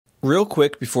Real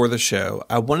quick before the show,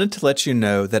 I wanted to let you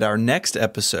know that our next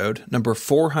episode, number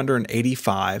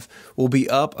 485, will be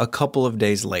up a couple of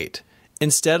days late.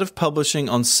 Instead of publishing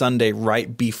on Sunday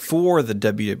right before the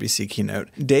WWDC keynote,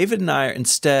 David and I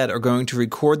instead are going to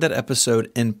record that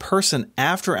episode in person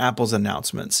after Apple's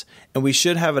announcements, and we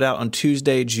should have it out on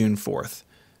Tuesday, June 4th.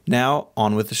 Now,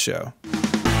 on with the show.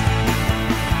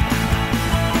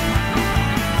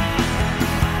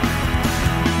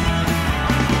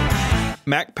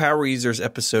 Mac Power Users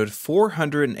episode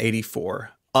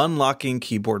 484, Unlocking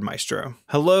Keyboard Maestro.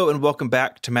 Hello and welcome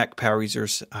back to Mac Power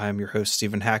Users. I'm your host,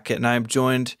 Stephen Hackett, and I am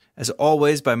joined, as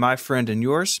always, by my friend and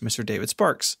yours, Mr. David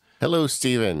Sparks. Hello,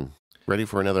 Stephen. Ready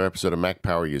for another episode of Mac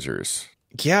Power Users.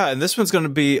 Yeah, and this one's going to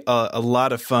be a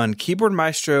lot of fun. Keyboard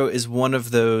Maestro is one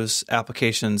of those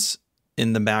applications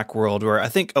in the Mac world where I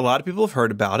think a lot of people have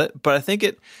heard about it, but I think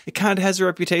it kind of has a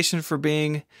reputation for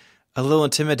being a little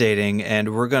intimidating,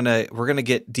 and we're gonna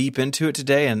get deep into it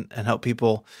today and help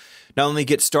people not only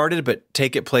get started but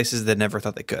take it places they never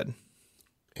thought they could.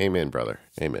 Amen, brother.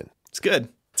 Amen. It's good.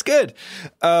 It's good.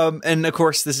 And of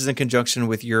course, this is in conjunction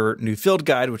with your new field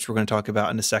guide, which we're going to talk about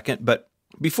in a second. But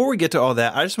before we get to all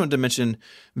that, I just wanted to mention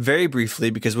very briefly,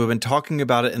 because we've been talking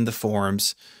about it in the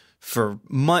forums for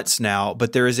months now,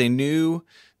 but there is a new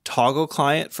Toggle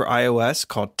client for iOS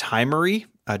called Timery.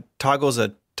 Toggle is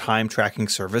a time tracking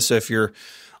service. So if you're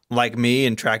like me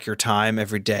and track your time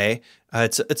every day,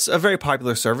 it's a very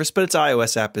popular service, but its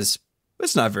iOS app it's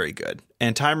not very good.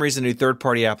 And Timery is a new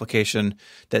third-party application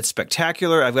that's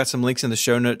spectacular. I've got some links in the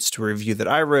show notes to a review that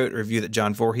I wrote, a review that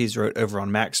John Voorhees wrote over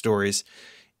on Mac Stories.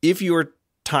 If you're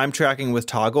time tracking with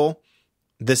Toggle,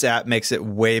 this app makes it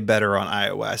way better on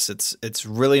iOS. It's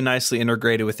really nicely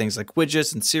integrated with things like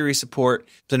widgets and Siri support.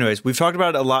 So anyways, we've talked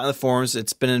about it a lot in the forums.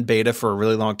 It's been in beta for a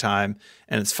really long time,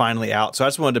 and it's finally out. So I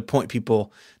just wanted to point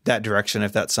people that direction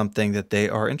if that's something that they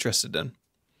are interested in.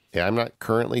 Yeah, I'm not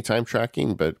currently time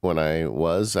tracking, but when I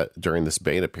was during this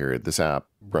beta period, this app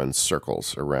runs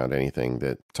circles around anything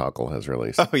that Toggle has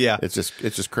released. Oh yeah, it's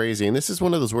just crazy. And this is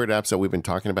one of those weird apps that we've been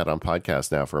talking about on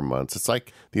podcasts now for months. It's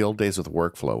like the old days with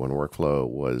Workflow, when Workflow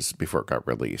was before it got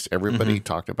released. Everybody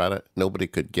talked about it. Nobody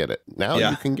could get it. Now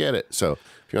you can get it. So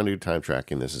if you want to do time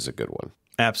tracking, this is a good one.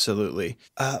 Absolutely.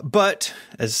 But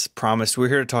as promised, we're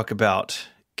here to talk about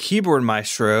Keyboard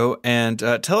Maestro, and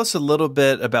tell us a little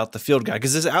bit about the field guide,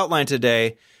 because this outline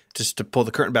today, just to pull the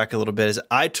curtain back a little bit, is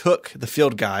I took the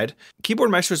field guide.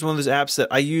 Keyboard Maestro is one of those apps that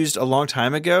I used a long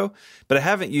time ago, but I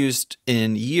haven't used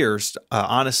in years,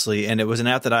 honestly, and it was an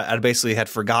app that I basically had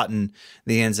forgotten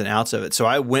the ins and outs of it. So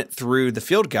I went through the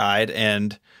field guide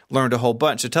and learned a whole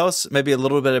bunch. So tell us maybe a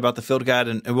little bit about the field guide,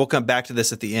 and we'll come back to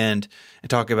this at the end and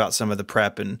talk about some of the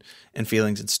prep and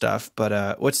feelings and stuff.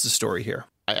 But what's the story here?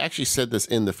 I actually said this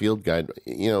in the field guide.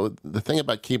 You know, the thing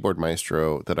about Keyboard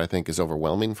Maestro that I think is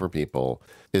overwhelming for people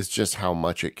is just how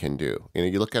much it can do. You know,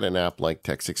 you look at an app like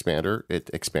Text Expander, it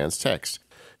expands text.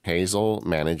 Hazel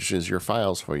manages your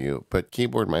files for you, but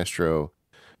Keyboard Maestro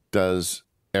does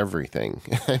everything.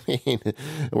 I mean,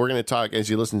 we're going to talk, as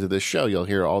you listen to this show, you'll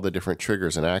hear all the different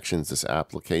triggers and actions this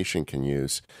application can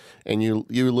use. And you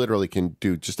literally can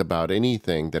do just about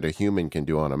anything that a human can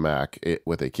do on a Mac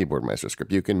with a Keyboard Maestro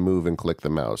script. You can move and click the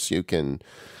mouse. You can,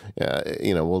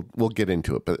 we'll get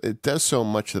into it. But it does so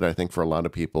much that I think for a lot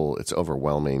of people, it's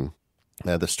overwhelming.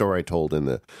 The story I told in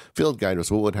the field guide was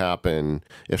what would happen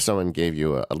if someone gave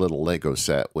you a little Lego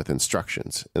set with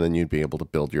instructions, and then you'd be able to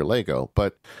build your Lego.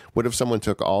 But what if someone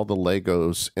took all the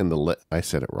Legos in I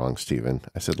said it wrong, Stephen.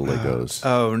 I said Legos.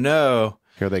 Oh, no.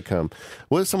 Here they come.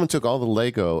 What if someone took all the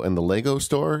Lego in the Lego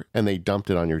store and they dumped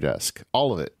it on your desk?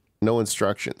 All of it. No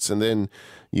instructions. And then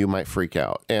you might freak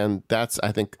out. And that's,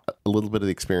 I think, a little bit of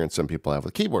the experience some people have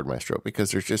with Keyboard Maestro, because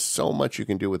there's just so much you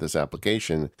can do with this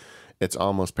application. It's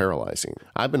almost paralyzing.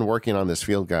 I've been working on this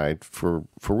field guide for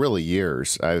really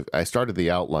years. I started the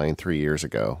outline 3 years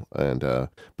ago,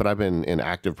 but I've been in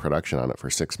active production on it for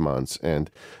 6 months.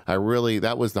 And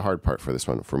that was the hard part for this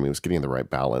one for me, was getting the right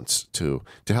balance to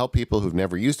help people who've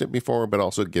never used it before, but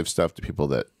also give stuff to people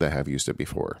that have used it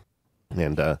before.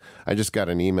 And I just got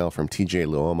an email from TJ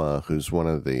Luoma, who's one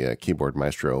of the Keyboard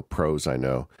Maestro pros I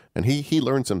know, and he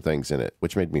learned some things in it,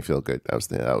 which made me feel good.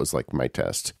 That was like my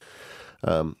test.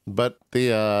 But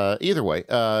either way,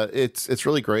 it's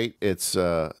really great. It's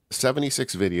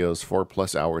 76 videos,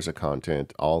 4+ hours of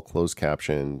content, all closed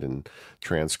captioned and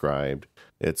transcribed.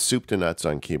 It's soup to nuts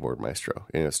on Keyboard Maestro.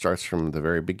 And it starts from the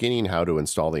very beginning, how to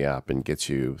install the app, and gets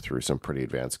you through some pretty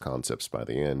advanced concepts by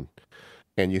the end.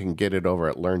 And you can get it over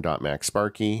at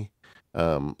learn.macsparky.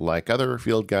 Like other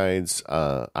field guides,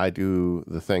 I do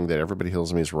the thing that everybody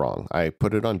tells me is wrong. I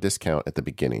put it on discount at the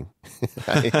beginning.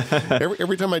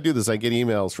 Every time I do this, I get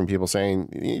emails from people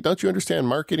saying, don't you understand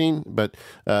marketing? But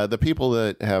the people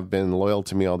that have been loyal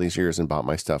to me all these years and bought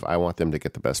my stuff, I want them to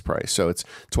get the best price. So it's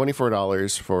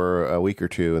 $24 for a week or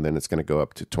two, and then it's going to go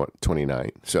up to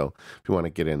 $29. So if you want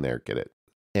to get in there, get it.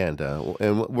 And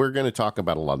we're going to talk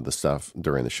about a lot of the stuff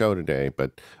during the show today,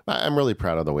 but I'm really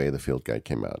proud of the way the field guide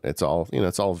came out. It's all,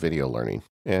 it's all video learning,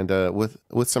 and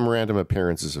with some random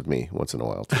appearances of me once in a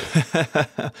while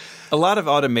too. A lot of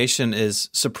automation is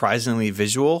surprisingly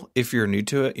visual if you're new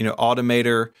to it.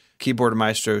 Automator, Keyboard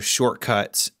Maestro,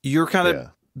 shortcuts. You're kind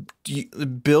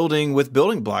of building with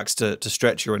building blocks to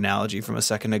stretch your analogy from a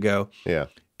second ago. Yeah,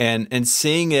 and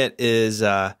seeing it is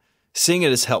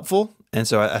helpful. And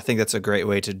so I think that's a great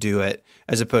way to do it,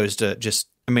 as opposed to just,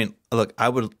 look, I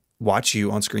would watch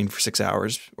you on screen for 6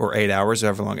 hours or 8 hours,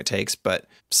 however long it takes. But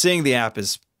seeing the app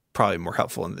is probably more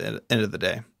helpful in the end of the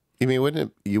day. You mean,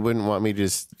 you wouldn't want me to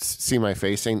just see my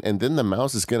face saying, and then the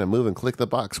mouse is going to move and click the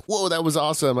box. Whoa, that was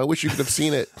awesome. I wish you could have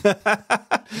seen it.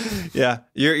 Yeah.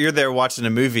 You're there watching a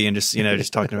movie and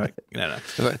just talking about,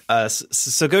 no.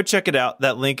 So go check it out.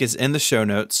 That link is in the show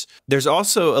notes. There's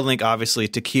also a link, obviously,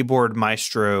 to Keyboard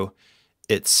Maestro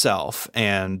itself,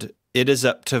 and it is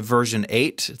up to version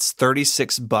 8. It's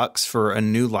 $36 for a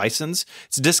new license.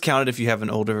 It's discounted if you have an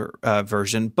older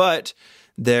version, but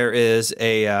there's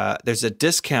a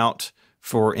discount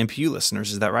for MPU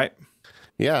listeners. Is that right?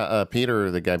 Yeah,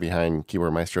 Peter, the guy behind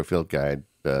Keyboard Maestro Field Guide,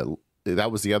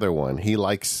 that was the other one. He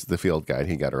likes the Field Guide.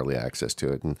 He got early access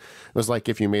to it, and it was like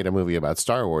if you made a movie about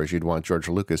Star Wars, you'd want George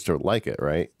Lucas to like it,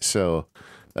 right? So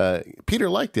Peter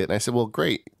liked it, and I said, well,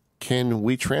 great. Can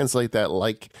we translate that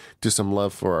like to some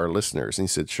love for our listeners? And he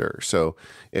said, sure. So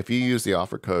if you use the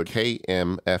offer code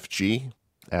KMFG,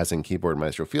 as in Keyboard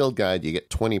Maestro Field Guide, you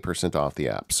get 20% off the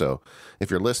app. So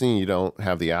if you're listening, you don't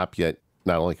have the app yet,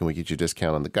 not only can we get you a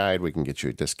discount on the guide, we can get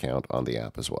you a discount on the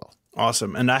app as well.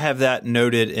 Awesome. And I have that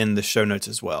noted in the show notes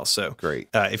as well. So great.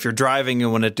 If you're driving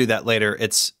and want to do that later,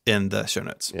 it's in the show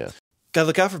notes. Yeah. Got to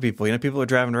look out for people. People are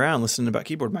driving around listening about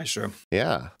Keyboard Maestro.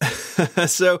 Yeah.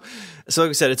 So like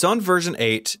I said, it's on version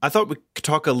 8. I thought we could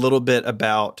talk a little bit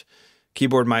about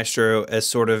Keyboard Maestro as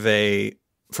sort of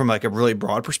from like a really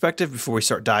broad perspective before we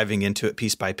start diving into it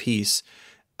piece by piece.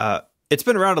 It's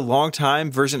been around a long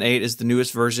time. Version 8 is the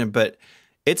newest version, but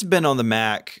it's been on the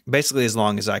Mac basically as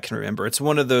long as I can remember. It's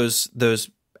one of those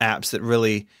apps that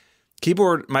really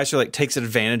Keyboard Maestro takes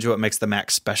advantage of what makes the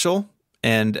Mac special.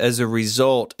 And as a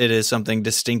result, it is something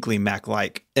distinctly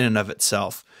Mac-like in and of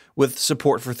itself, with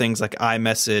support for things like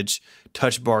iMessage,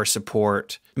 touch bar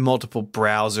support, multiple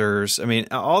browsers.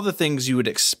 All the things you would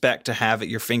expect to have at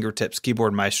your fingertips,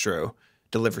 Keyboard Maestro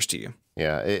delivers to you.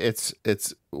 Yeah, it's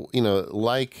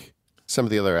like some of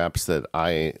the other apps that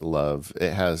I love,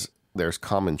 there's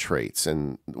common traits.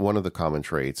 And one of the common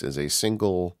traits is a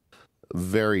single,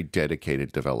 very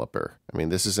dedicated developer.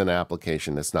 This is an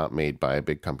application that's not made by a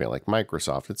big company like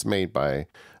Microsoft. It's made by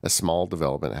a small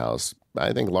development house.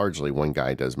 I think largely one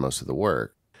guy does most of the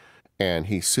work, and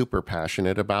he's super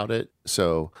passionate about it.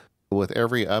 So with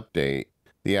every update,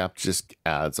 the app just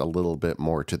adds a little bit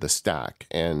more to the stack.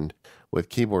 And with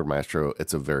Keyboard Maestro,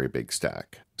 it's a very big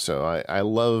stack. So I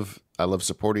love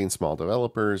supporting small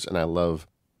developers, and I love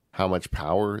how much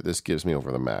power this gives me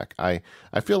over the Mac. I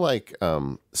feel like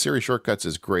Siri shortcuts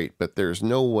is great, but there's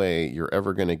no way you're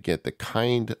ever going to get the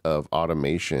kind of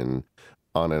automation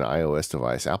on an iOS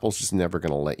device. Apple's just never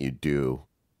going to let you do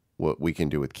what we can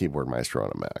do with Keyboard Maestro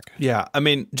on a Mac. Yeah,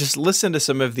 just listen to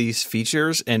some of these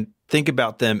features and think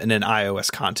about them in an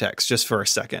iOS context just for a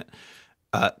second.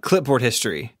 Clipboard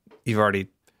history, you've already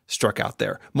struck out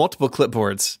there. Multiple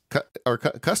clipboards.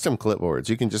 Custom clipboards.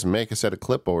 You can just make a set of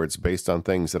clipboards based on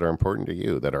things that are important to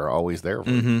you, that are always there for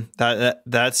you.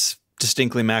 That's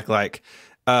distinctly Mac-like.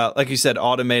 Like you said,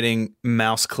 automating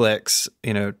mouse clicks,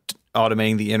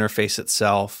 automating the interface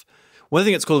itself. One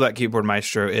thing that's cool about Keyboard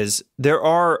Maestro is there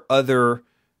are other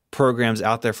programs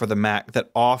out there for the Mac that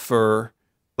offer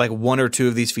like one or two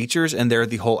of these features, and they're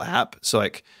the whole app. So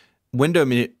like window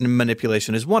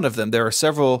manipulation is one of them. There are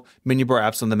several menu bar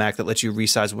apps on the Mac that let you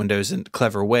resize windows in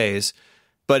clever ways.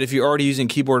 But if you're already using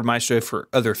Keyboard Maestro for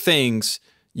other things,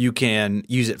 you can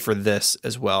use it for this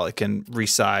as well. It can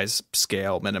resize,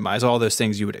 scale, minimize, all those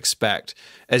things you would expect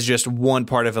as just one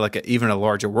part of even a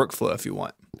larger workflow if you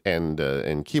want. And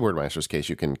in Keyboard Maestro's case,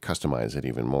 you can customize it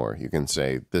even more. You can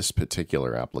say this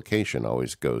particular application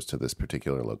always goes to this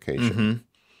particular location.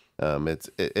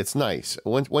 It's nice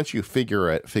once you figure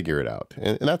it out,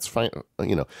 and that's fine.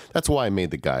 That's why I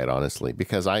made the guide, honestly,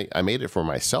 because I made it for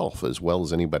myself as well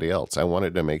as anybody else. I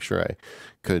wanted to make sure I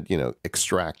could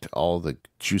extract all the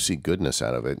juicy goodness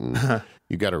out of it, and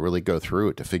you got to really go through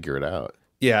it to figure it out.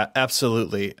 Yeah,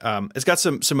 absolutely. It's got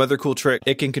some other cool trick.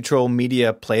 It can control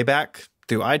media playback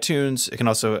through iTunes. It can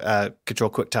also control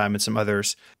QuickTime and some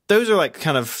others. Those are like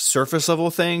kind of surface level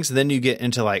things. And then you get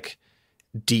into like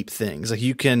deep things. Like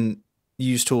you can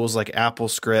use tools like Apple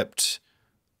Script,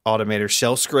 Automator,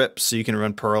 Shell scripts, so you can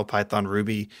run Perl, Python,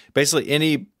 Ruby. Basically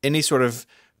any sort of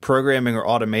programming or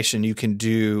automation you can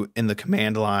do in the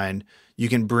command line, you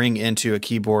can bring into a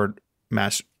Keyboard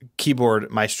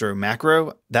Maestro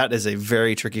macro. That is a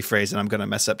very tricky phrase, and I'm going to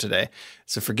mess up today,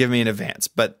 so forgive me in advance.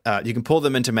 But you can pull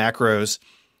them into macros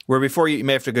where before you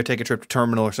may have to go take a trip to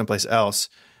terminal or someplace else,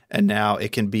 and now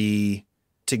it can be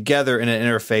together in an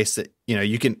interface that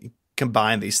you can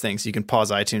combine these things. You can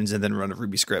pause iTunes and then run a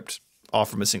Ruby script all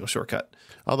from a single shortcut.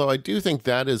 Although I do think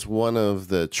that is one of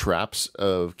the traps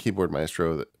of Keyboard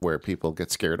Maestro where people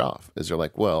get scared off, is they're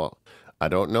like, well, I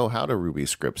don't know how to Ruby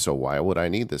script, so why would I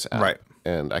need this app? Right.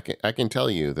 And I can tell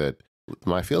you that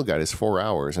my field guide is 4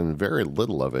 hours, and very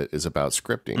little of it is about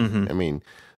scripting. Mm-hmm. I mean,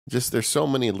 just there's so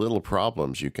many little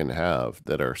problems you can have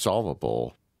that are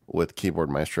solvable with Keyboard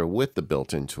Maestro with the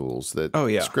built-in tools that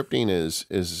scripting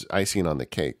is icing on the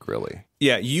cake, really.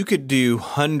 Yeah, you could do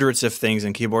hundreds of things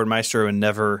in Keyboard Maestro and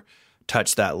never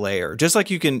touch that layer. Just like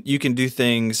you can do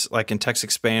things like in Text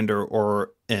Expander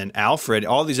or in Alfred,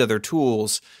 all these other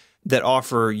tools that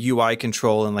offer UI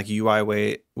control and like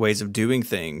UI ways of doing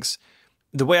things.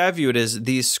 The way I view it is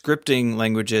these scripting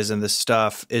languages and this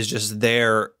stuff is just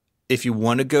there if you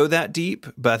want to go that deep.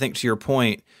 But I think to your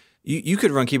point, you could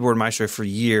run Keyboard Maestro for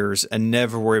years and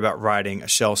never worry about writing a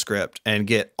shell script and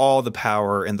get all the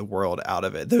power in the world out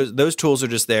of it. Those tools are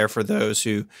just there for those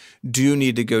who do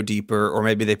need to go deeper, or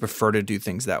maybe they prefer to do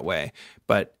things that way.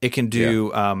 But it can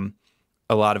do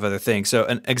a lot of other things. So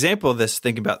an example of this,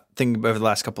 thinking over the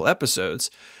last couple episodes,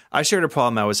 I shared a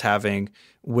problem I was having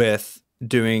with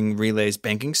doing Relay's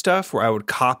banking stuff, where I would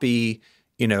copy,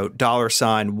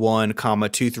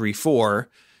 $1,234.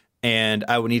 And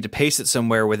I would need to paste it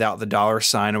somewhere without the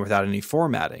 $sign or without any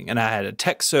formatting. And I had a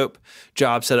TechSoap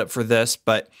job set up for this,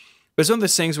 but it was one of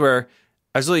those things where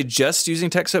I was really just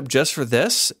using TechSoap just for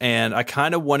this, and I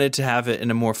kind of wanted to have it in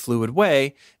a more fluid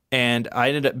way. And I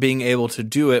ended up being able to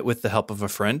do it with the help of a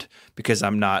friend because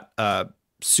I'm not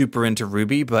super into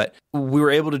Ruby, but we were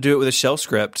able to do it with a shell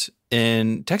script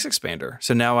in Text Expander.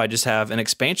 So now I just have an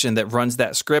expansion that runs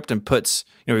that script and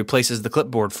replaces the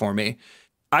clipboard for me.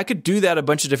 I could do that a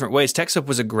bunch of different ways. TechSoap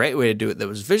was a great way to do it that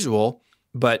was visual,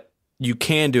 but you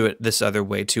can do it this other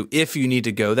way too if you need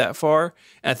to go that far.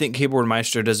 And I think Keyboard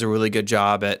Maestro does a really good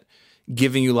job at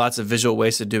giving you lots of visual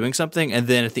ways of doing something. And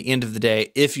then at the end of the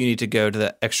day, if you need to go to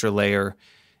that extra layer,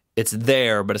 it's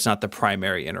there, but it's not the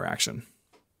primary interaction.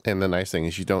 And the nice thing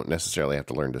is you don't necessarily have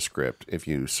to learn to script. If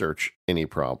you search any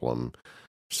problem,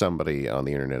 somebody on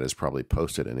the internet has probably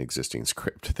posted an existing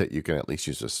script that you can at least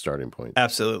use as a starting point.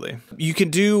 Absolutely. You can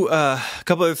do a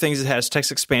couple other things. It has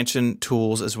text expansion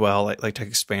tools as well, like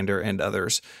Text Expander and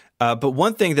others. But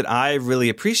one thing that I really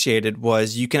appreciated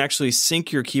was you can actually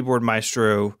sync your Keyboard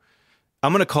Maestro.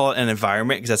 I'm going to call it an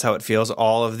environment because that's how it feels.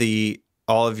 All of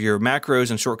your macros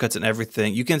and shortcuts and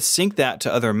everything, you can sync that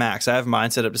to other Macs. I have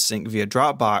mine set up to sync via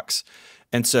Dropbox.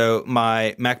 And so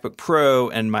my MacBook Pro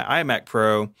and my iMac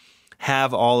Pro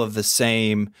have all of the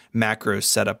same macros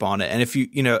set up on it. And if you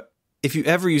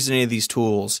ever use any of these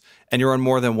tools and you're on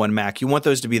more than one Mac, you want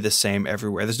those to be the same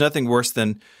everywhere. There's nothing worse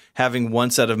than having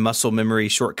one set of muscle memory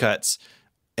shortcuts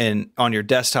on your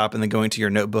desktop and then going to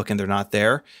your notebook and they're not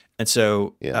there. And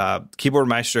so Keyboard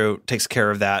Maestro takes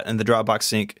care of that. And the Dropbox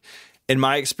sync, in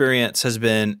my experience, has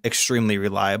been extremely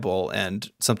reliable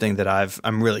and something that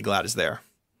I'm really glad is there.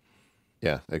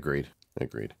 Yeah, agreed.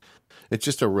 It's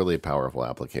just a really powerful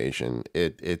application.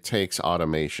 It takes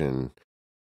automation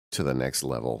to the next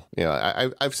level.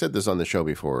 I've said this on the show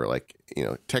before,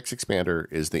 Text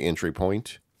Expander is the entry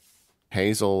point.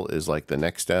 Hazel is like the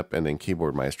next step, and then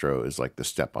Keyboard Maestro is like the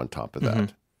step on top of that.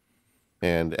 Mm-hmm.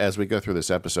 And as we go through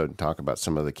this episode and talk about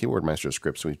some of the Keyboard Maestro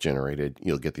scripts we've generated,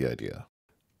 you'll get the idea.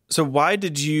 So why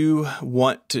did you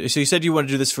want to, so you said you want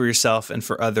to do this for yourself and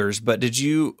for others, but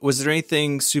was there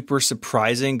anything super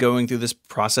surprising going through this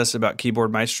process about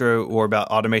Keyboard Maestro or about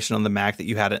automation on the Mac that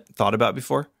you hadn't thought about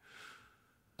before?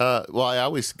 Well, I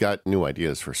always got new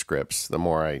ideas for scripts the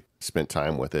more I spent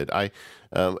time with it.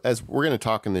 As we're going to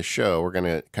talk in this show, we're going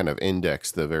to kind of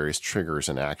index the various triggers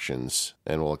and actions,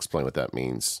 and we'll explain what that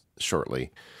means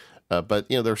shortly. But,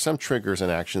 there were some triggers and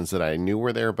actions that I knew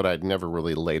were there, but I'd never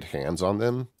really laid hands on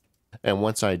them. And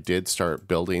once I did start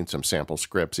building some sample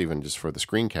scripts, even just for the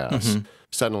screencasts,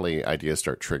 suddenly ideas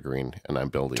start triggering, and I'm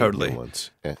building new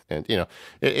ones. And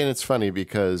it's funny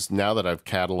because now that I've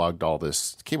cataloged all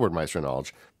this Keyboard Maestro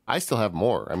knowledge, I still have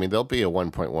more. I mean, there'll be a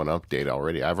 1.1 update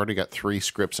already. I've already got 3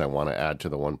 scripts I want to add to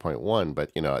the 1.1,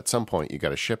 but, at some point you got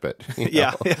to ship it.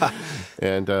 Yeah.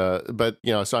 And, but,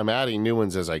 so I'm adding new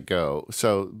ones as I go.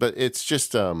 So, but it's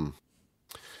just, and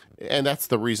that's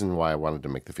the reason why I wanted to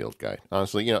make the field guide.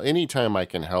 Honestly, anytime I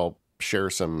can help share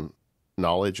some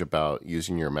knowledge about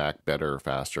using your Mac better,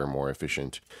 faster, more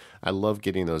efficient. I love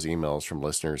getting those emails from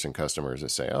listeners and customers that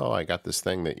say, oh, I got this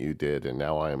thing that you did, and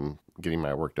now I'm getting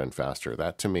my work done faster.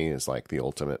 That to me is like the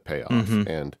ultimate payoff.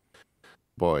 And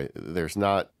boy, there's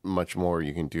not much more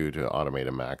you can do to automate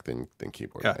a Mac than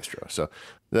Keyboard Maestro. So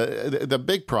the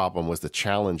big problem was the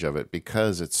challenge of it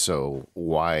because it's so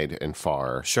wide and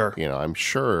far. Sure. I'm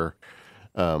sure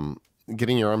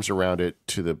getting your arms around it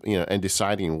and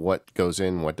deciding what goes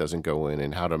in, what doesn't go in,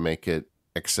 and how to make it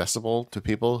accessible to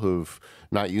people who've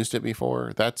not used it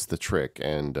before. That's the trick.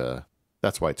 And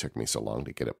that's why it took me so long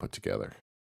to get it put together.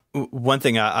 One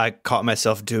thing I caught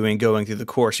myself doing going through the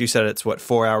course, you said it's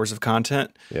 4 hours of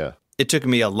content? Yeah. It took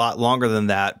me a lot longer than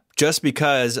that just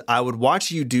because I would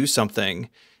watch you do something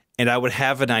and I would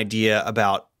have an idea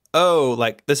about,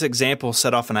 like this example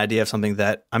set off an idea of something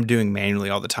that I'm doing manually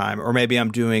all the time, or maybe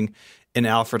I'm doing in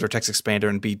Alfred or Text Expander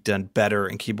and be done better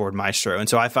in Keyboard Maestro. And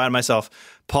so I find myself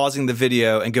pausing the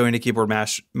video and going to Keyboard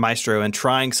Maestro and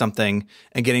trying something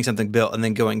and getting something built and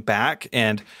then going back.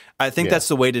 And I think that's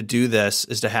the way to do this,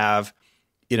 is to have,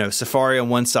 Safari on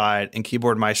one side and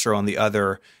Keyboard Maestro on the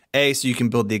other, so you can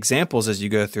build the examples as you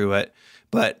go through it.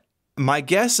 But my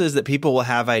guess is that people will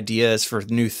have ideas for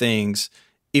new things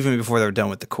even before they're done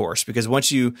with the course, because once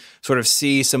you sort of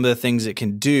see some of the things it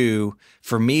can do,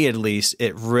 for me at least,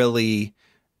 it really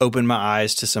opened my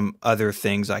eyes to some other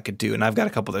things I could do. And I've got a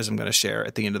couple of those I'm going to share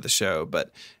at the end of the show,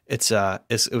 but it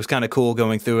was kind of cool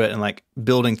going through it and like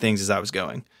building things as I was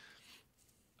going.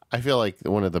 I feel like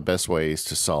one of the best ways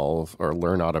to solve or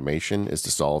learn automation is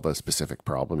to solve a specific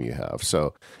problem you have.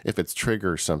 So if it's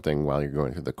triggers something while you're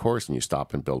going through the course and you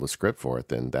stop and build a script for it,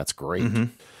 then that's great.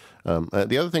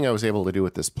 The other thing I was able to do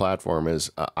with this platform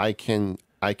is I can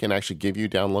actually give you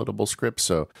downloadable scripts.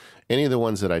 So any of the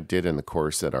ones that I did in the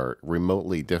course that are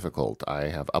remotely difficult, I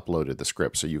have uploaded the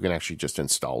script. So you can actually just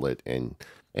install it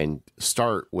and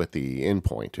start with the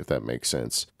endpoint, if that makes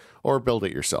sense, or build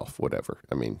it yourself, whatever.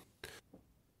 I mean,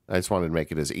 I just wanted to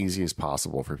make it as easy as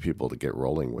possible for people to get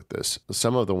rolling with this.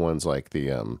 Some of the ones like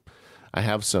I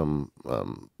have some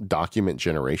document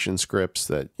generation scripts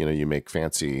that, you make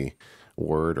fancy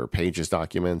Word or Pages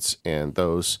documents, and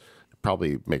those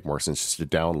probably make more sense just to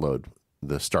download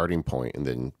the starting point and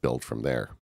then build from there.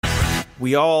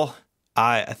 We all,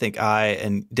 I think I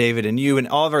and David and you and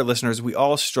all of our listeners, we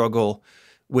all struggle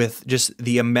with just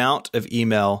the amount of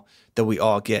email that we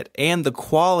all get and the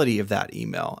quality of that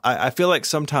email. I feel like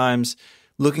sometimes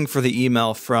looking for the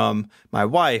email from my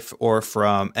wife or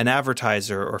from an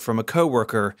advertiser or from a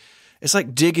coworker, it's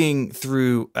like digging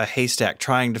through a haystack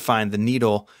trying to find the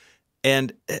needle.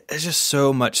 And there's just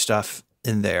so much stuff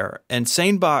in there. And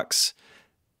SaneBox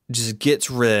just gets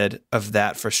rid of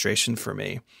that frustration for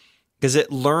me because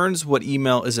it learns what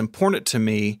email is important to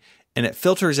me and it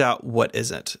filters out what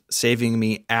isn't, saving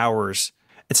me hours.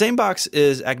 And SaneBox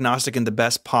is agnostic in the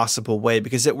best possible way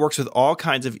because it works with all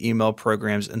kinds of email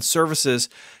programs and services.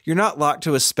 You're not locked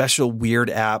to a special weird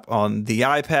app on the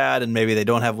iPad and maybe they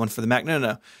don't have one for the Mac.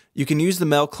 No. You can use the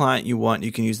mail client you want.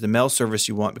 You can use the mail service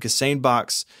you want because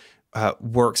SaneBox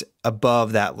works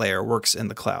above that layer, works in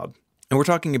the cloud. And we're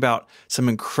talking about some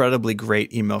incredibly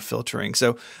great email filtering.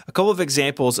 So a couple of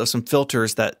examples of some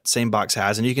filters that SaneBox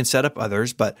has, and you can set up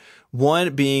others, but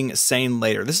one being Sane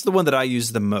Later. This is the one that I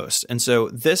use the most. And so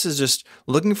this is just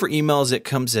looking for email as it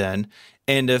comes in.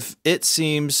 And if it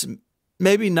seems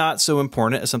maybe not so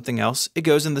important as something else, it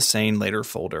goes in the Sane Later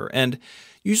folder. And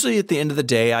usually at the end of the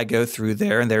day, I go through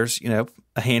there and there's,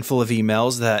 a handful of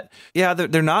emails that,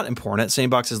 they're not important.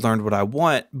 SaneBox has learned what I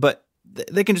want, but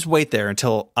they can just wait there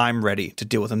until I'm ready to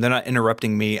deal with them. They're not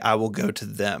interrupting me. I will go to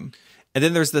them. And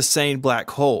then there's the Sane black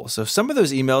hole. So some of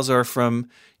those emails are from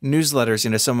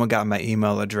newsletters. Someone got my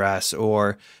email address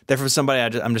or they're from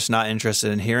somebody I'm just not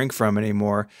interested in hearing from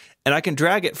anymore. And I can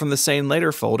drag it from the Sane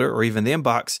Later folder or even the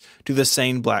inbox to the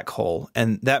Sane black hole.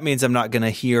 And that means I'm not going to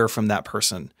hear from that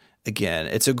person again.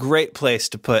 It's a great place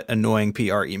to put annoying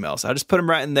PR emails. I just put them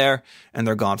right in there and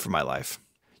they're gone from my life.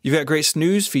 You've got great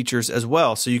snooze features as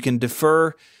well. So you can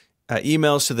defer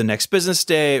emails to the next business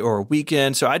day or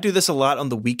weekend. So I do this a lot on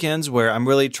the weekends where I'm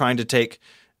really trying to take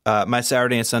my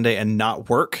Saturday and Sunday and not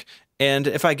work. And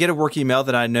if I get a work email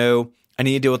that I know I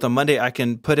need to deal with on Monday, I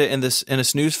can put it in a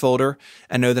snooze folder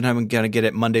and know that I'm going to get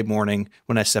it Monday morning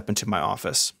when I step into my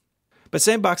office. But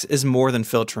Sandbox is more than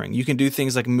filtering. You can do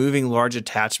things like moving large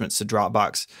attachments to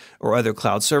Dropbox or other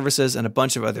cloud services and a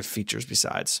bunch of other features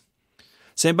besides.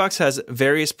 Sandbox has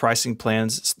various pricing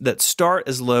plans that start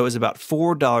as low as about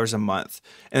 $4 a month,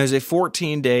 and there's a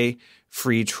 14-day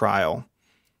free trial.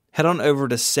 Head on over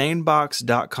to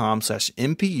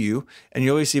sandbox.com/MPU, and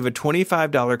you'll receive a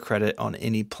 $25 credit on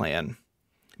any plan.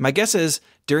 My guess is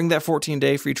during that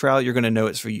 14-day free trial, you're going to know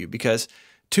it's for you because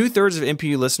 2/3 of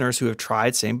MPU listeners who have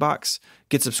tried Sandbox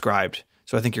get subscribed,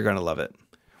 so I think you're going to love it.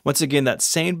 Once again, that's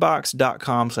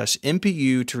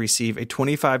sandbox.com/MPU to receive a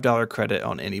 $25 credit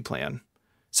on any plan.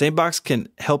 Sandbox can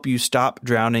help you stop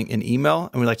drowning in email,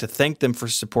 and we'd like to thank them for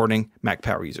supporting Mac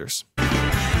Power users.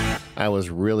 I was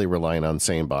really relying on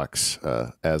Sandbox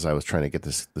as I was trying to get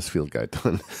this field guide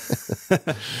done.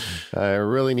 I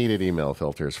really needed email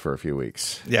filters for a few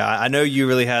weeks. Yeah, I know you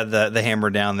really had the hammer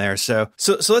down there. So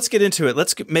let's get into it.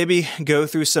 Let's maybe go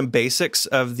through some basics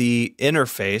of the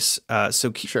interface.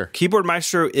 Sure. Keyboard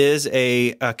Maestro is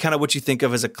a kind of what you think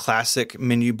of as a classic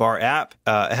menu bar app.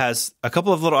 It has a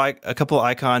couple of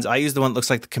icons. I use the one that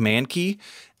looks like the command key.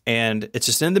 And it's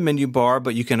just in the menu bar,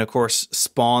 but you can, of course,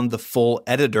 spawn the full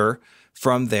editor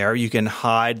from there. You can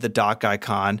hide the dock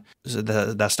icon. So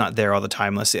that's not there all the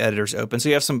time unless the editor's open. So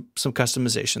you have some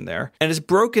customization there. And it's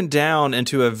broken down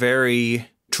into a very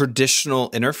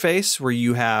traditional interface where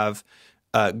you have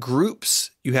groups,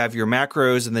 you have your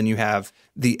macros, and then you have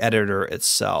the editor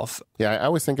itself. Yeah, I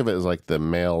always think of it as like the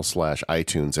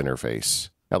Mail/iTunes interface.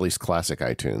 At least classic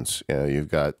iTunes. You've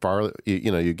got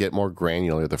you get more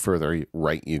granular the further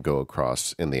right you go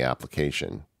across in the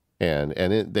application. And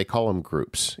they call them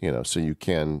groups, so you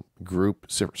can group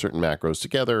certain macros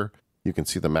together. You can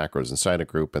see the macros inside a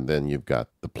group, and then you've got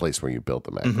the place where you build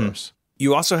the macros. Mm-hmm.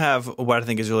 You also have what I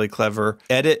think is really clever,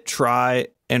 edit, try,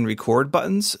 and record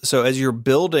buttons. So as you're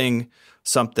building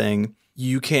something,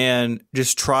 you can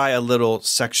just try a little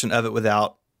section of it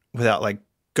without like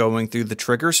going through the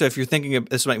trigger. So if you're thinking of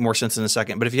this will make more sense in a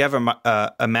second, but if you have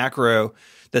a macro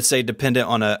that's say dependent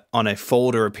on a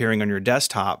folder appearing on your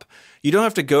desktop, you don't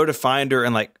have to go to Finder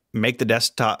and like make the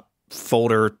desktop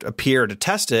folder appear to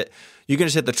test it. You can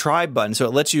just hit the try button. So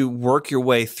it lets you work your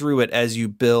way through it as you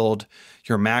build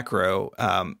your macro,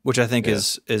 which I think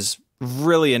is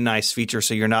really a nice feature.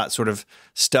 So you're not sort of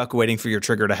stuck waiting for your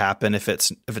trigger to happen if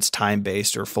it's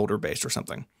time-based or folder-based or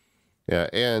something. Yeah,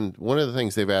 and one of the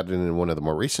things they've added in one of the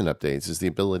more recent updates is the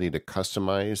ability to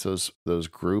customize those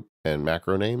group and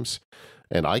macro names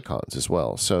and icons as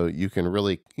well. So you can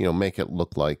really, make it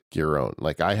look like your own.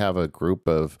 Like I have a group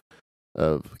of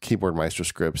Keyboard Maestro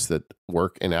scripts that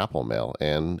work in Apple Mail,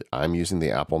 and I'm using the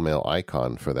Apple Mail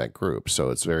icon for that group.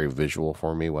 So it's very visual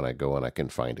for me when I go and I can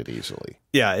find it easily.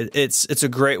 Yeah, it's a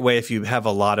great way if you have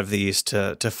a lot of these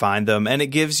to find them. And it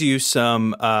gives you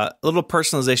some little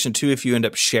personalization too. If you end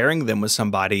up sharing them with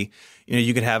somebody,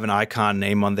 you could have an icon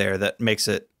name on there that makes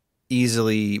it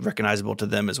easily recognizable to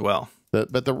them as well.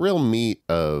 But the real meat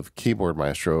of Keyboard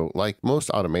Maestro, like most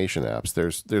automation apps,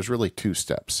 there's really two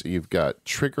steps. You've got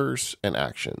triggers and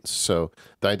actions. So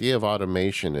the idea of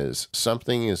automation is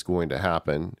something is going to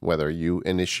happen, whether you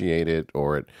initiate it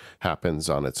or it happens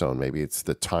on its own. Maybe it's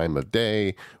the time of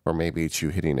day, or maybe it's you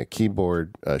hitting a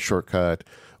keyboard shortcut,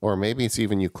 or maybe it's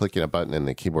even you clicking a button in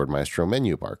the Keyboard Maestro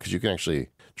menu bar, because you can actually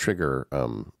trigger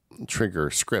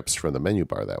scripts from the menu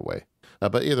bar that way.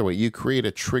 But either way, you create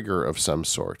a trigger of some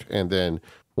sort. And then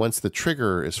once the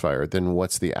trigger is fired, then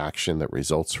what's the action that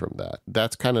results from that?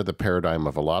 That's kind of the paradigm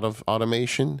of a lot of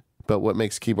automation. But what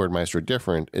makes Keyboard Maestro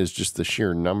different is just the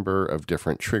sheer number of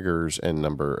different triggers and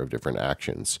number of different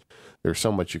actions. There's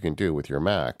so much you can do with your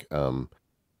Mac, and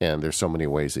there's so many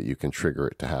ways that you can trigger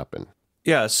it to happen.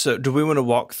 Yeah, so do we want to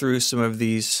walk through some of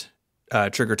these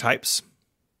trigger types?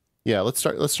 Yeah, let's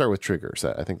start with triggers.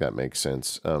 I think that makes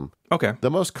sense. Okay.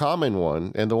 The most common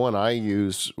one, and one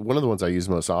of the ones I use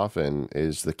most often,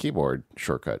 is the keyboard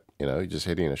shortcut. Just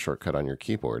hitting a shortcut on your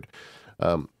keyboard.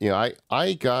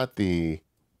 I got the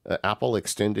Apple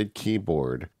extended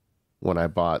keyboard when I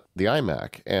bought the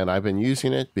iMac, and I've been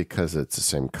using it because it's the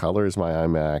same color as my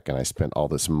iMac, and I spent all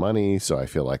this money, so I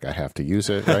feel like I have to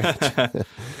use it, right?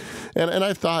 And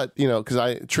I thought,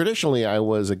 because traditionally I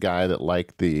was a guy that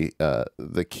liked the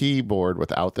keyboard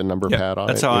without the number pad on it.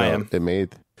 That's how I am.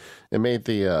 It made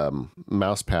the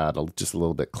mouse pad just a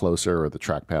little bit closer, or the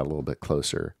trackpad a little bit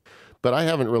closer. But I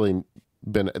haven't really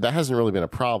that hasn't really been a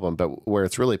problem, but where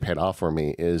it's really paid off for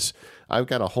me is I've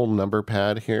got a whole number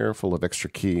pad here full of extra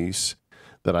keys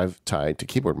that I've tied to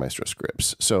Keyboard Maestro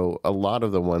scripts. So a lot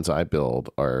of the ones I build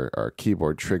are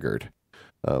keyboard triggered.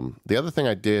 The other thing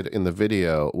I did in the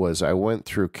video was I went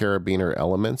through Carabiner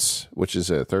Elements, which is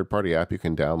a third-party app you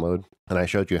can download, and I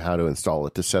showed you how to install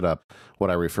it to set up what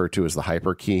I refer to as the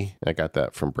hyper key. I got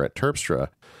that from Brett Terpstra.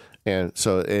 And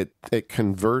so it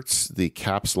converts the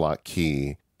caps lock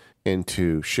key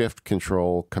into Shift,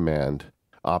 Control, Command,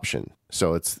 Option.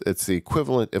 So it's the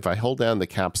equivalent. If I hold down the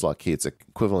caps lock key, it's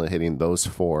equivalent to hitting those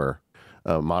four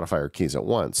modifier keys at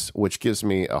once, which gives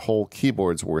me a whole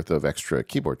keyboard's worth of extra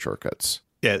keyboard shortcuts.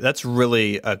 Yeah, that's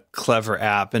really a clever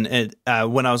app. And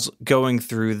when I was going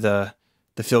through the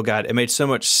field guide, it made so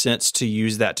much sense to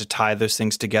use that to tie those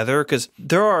things together, because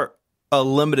there are a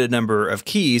limited number of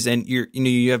keys, and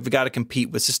you have got to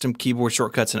compete with system keyboard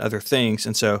shortcuts and other things.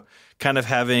 And so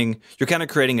you're kind of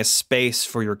creating a space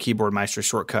for your Keyboard Maestro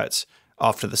shortcuts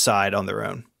off to the side on their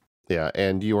own. Yeah,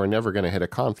 and you are never going to hit a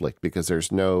conflict because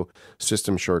there's no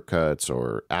system shortcuts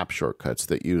or app shortcuts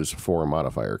that use four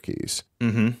modifier keys.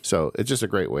 Mm-hmm. So it's just a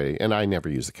great way. And I never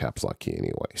use the caps lock key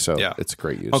anyway. So it's a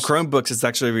great use. On Chromebooks, it's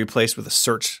actually replaced with a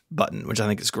search button, which I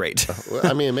think is great.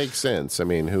 I mean, it makes sense. I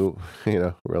mean,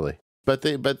 really. But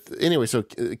anyway, so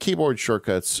keyboard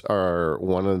shortcuts are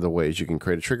one of the ways you can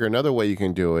create a trigger. Another way you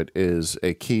can do it is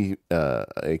a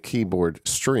keyboard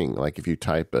string, like if you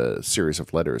type a series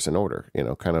of letters in order,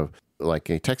 kind of like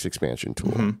a text expansion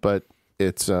tool. Mm-hmm. But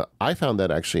it's I found that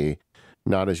actually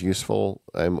not as useful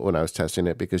when I was testing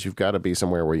it, because you've got to be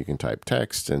somewhere where you can type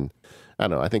text, and I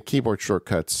don't know. I think keyboard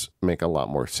shortcuts make a lot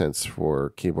more sense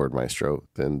for Keyboard Maestro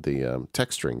than the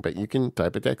text string, but you can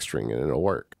type a text string and it'll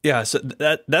work. Yeah, so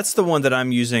that's the one that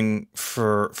I'm using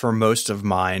for most of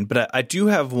mine, but I do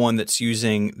have one that's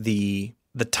using the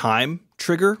time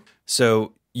trigger.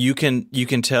 So you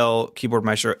can tell Keyboard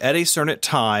Maestro at a certain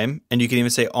time, and you can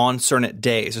even say on certain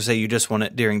days. So say you just want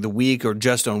it during the week or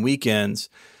just on weekends,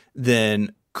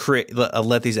 then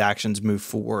let these actions move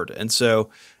forward. And so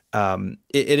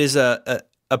it is a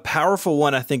powerful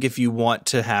one, I think, if you want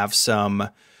to have some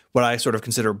what I sort of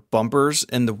consider bumpers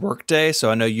in the workday. So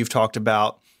I know you've talked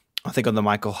about, I think on the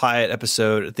Michael Hyatt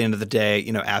episode, at the end of the day,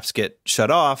 apps get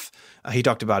shut off. He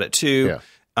talked about it too.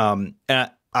 Yeah.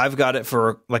 And I've got it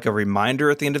for like a reminder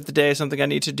at the end of the day. Something I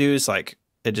need to do is like,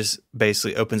 it just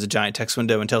basically opens a giant text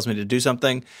window and tells me to do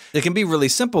something. It can be really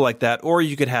simple like that, or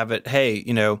you could have it, hey,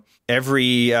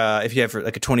 every if you have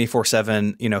like a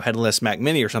 24/7, headless Mac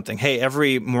Mini or something, hey,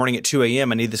 every morning at 2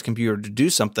 a.m. I need this computer to do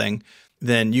something.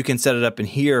 Then you can set it up in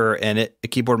here, and a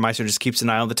Keyboard Maestro just keeps an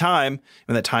eye on the time.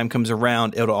 When that time comes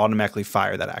around, it'll automatically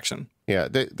fire that action. Yeah,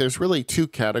 there's really two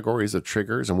categories of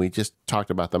triggers, and we just talked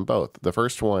about them both. The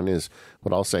first one is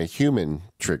what I'll say human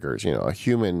triggers. A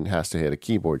human has to hit a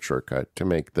keyboard shortcut to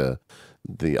make the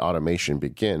automation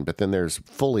begin. But then there's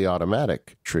fully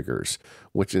automatic triggers,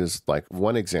 which is like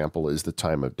one example is the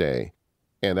time of day.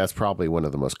 And that's probably one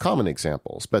of the most common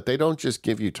examples. But they don't just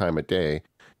give you time of day.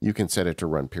 You can set it to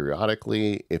run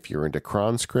periodically. If you're into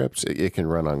cron scripts, it can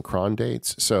run on cron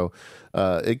dates. So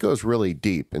it goes really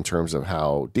deep in terms of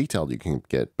how detailed you can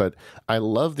get. But I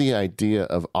love the idea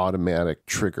of automatic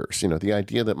triggers. The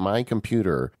idea that my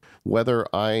computer, whether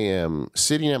I am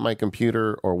sitting at my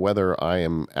computer or whether I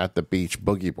am at the beach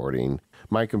boogie boarding,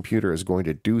 my computer is going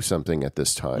to do something at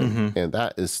this time. Mm-hmm. And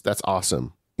that's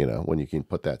awesome, when you can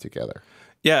put that together.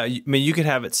 Yeah, I mean, you could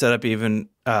have it set up even,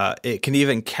 it can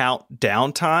even count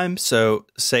downtime. So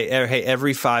say, hey,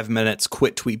 every 5 minutes,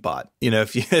 quit Tweetbot,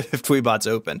 if Tweetbot's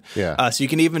open. Yeah. So you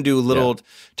can even do little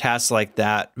tasks like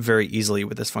that very easily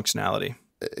with this functionality.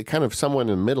 Kind of somewhere in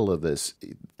the middle of this,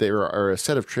 there are a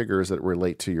set of triggers that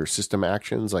relate to your system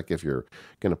actions. Like if you're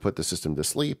going to put the system to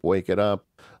sleep, wake it up,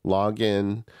 log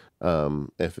in.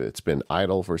 If it's been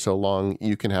idle for so long,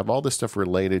 you can have all this stuff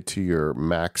related to your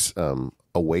Mac's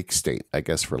awake state, I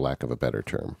guess, for lack of a better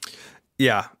term.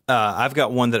 Yeah. I've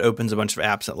got one that opens a bunch of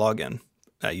apps at login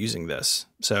using this.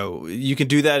 So you can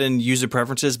do that in user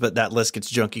preferences, but that list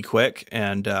gets junky quick.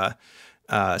 And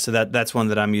so that's one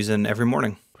that I'm using every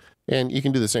morning. And you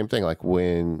can do the same thing, like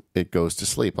when it goes to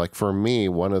sleep. Like for me,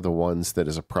 one of the ones that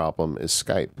is a problem is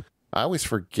Skype. I always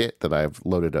forget that I've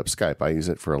loaded up Skype. I use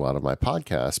it for a lot of my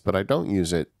podcasts, but I don't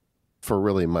use it for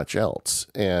really much else.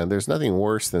 And there's nothing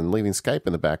worse than leaving Skype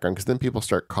in the background, because then people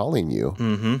start calling you.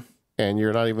 Mm-hmm. And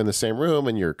you're not even in the same room,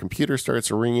 and your computer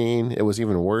starts ringing. It was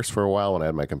even worse for a while when I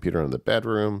had my computer in the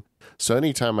bedroom. So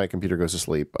anytime my computer goes to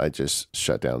sleep, I just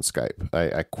shut down Skype.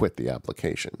 I quit the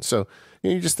application. So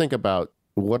you just think about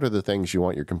what are the things you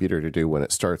want your computer to do when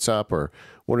it starts up, or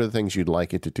what are the things you'd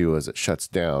like it to do as it shuts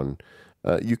down.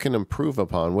 you can improve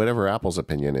upon whatever Apple's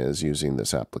opinion is using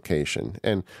this application.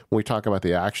 And when we talk about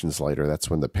the actions later, that's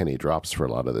when the penny drops for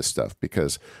a lot of this stuff,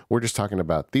 because we're just talking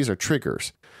about these are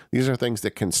triggers. These are things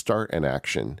that can start an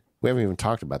action. We haven't even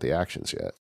talked about the actions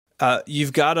yet.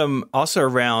 You've got them also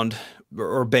around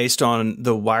or based on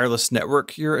the wireless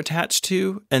network you're attached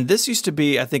to. And this used to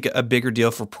be, I think, a bigger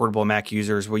deal for portable Mac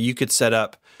users where you could set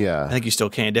up, I think you still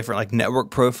can, different like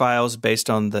network profiles based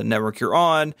on the network you're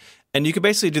on. And you could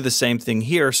basically do the same thing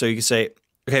here. So you can say,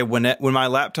 okay, when my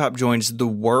laptop joins the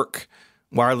work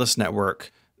wireless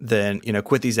network, then,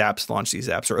 quit these apps, launch these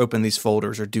apps, or open these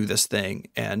folders, or do this thing.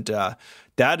 And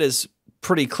that is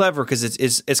pretty clever because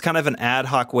it's kind of an ad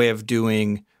hoc way of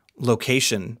doing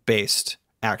location-based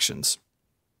actions.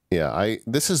 Yeah,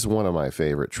 this is one of my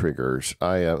favorite triggers.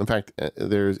 In fact,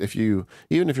 even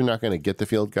if you're not going to get the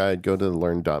field guide, go to the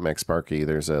learn.MacSparky.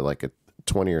 There's a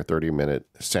 20 or 30 minute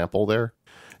sample there,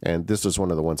 and this is one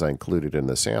of the ones I included in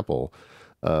the sample.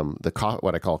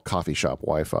 What I call coffee shop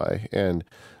Wi-Fi, and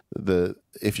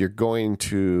if you're going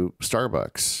to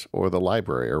Starbucks or the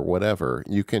library or whatever,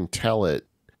 you can tell it,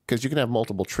 because you can have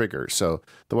multiple triggers. So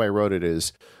the way I wrote it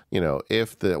is,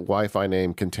 if the Wi-Fi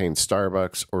name contains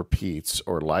Starbucks or Pete's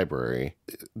or library,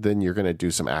 then you're going to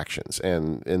do some actions.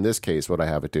 And in this case, what I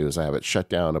have it do is I have it shut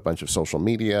down a bunch of social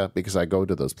media because I go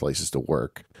to those places to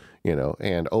work,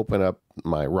 and open up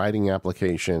my writing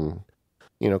application,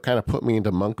 kind of put me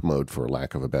into monk mode, for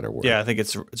lack of a better word. Yeah, I think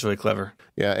it's really clever.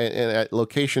 Yeah, and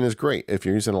location is great. If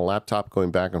you're using a laptop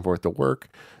going back and forth to work,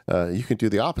 you can do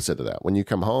the opposite of that. When you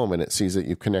come home and it sees that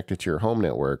you've connected to your home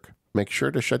network, make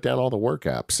sure to shut down all the work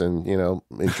apps and,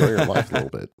 enjoy your life a little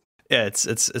bit. Yeah,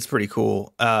 it's pretty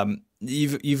cool.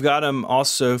 You've got them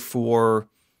also for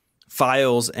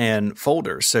files and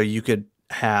folders, so you could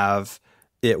have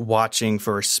it watching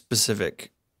for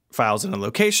specific files in a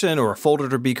location or a folder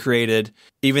to be created,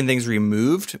 even things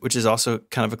removed, which is also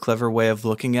kind of a clever way of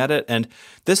looking at it. And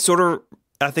this sort of,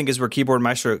 I think, is where Keyboard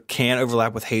Maestro can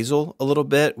overlap with Hazel a little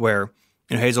bit, where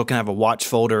Hazel can have a watch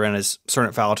folder, and as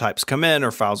certain file types come in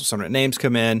or files with certain names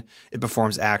come in, it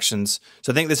performs actions.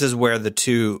 So I think this is where the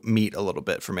two meet a little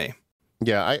bit for me.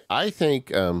 Yeah, I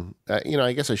think,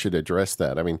 I guess I should address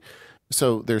that. I mean,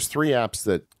 so there's three apps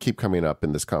that keep coming up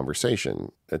in this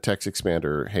conversation: Text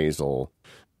Expander, Hazel,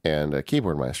 and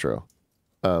Keyboard Maestro.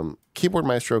 Keyboard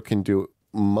Maestro can do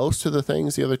most of the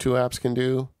things the other two apps can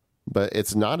do, but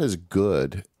it's not as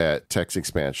good at text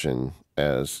expansion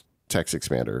as Text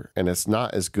Expander, and it's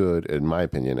not as good, in my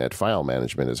opinion, at file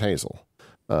management as Hazel.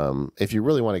 If you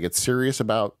really want to get serious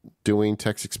about doing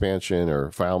text expansion or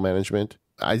file management,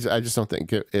 I just don't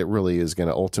think it really is going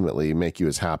to ultimately make you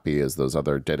as happy as those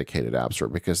other dedicated apps are,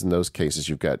 because in those cases,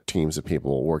 you've got teams of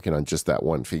people working on just that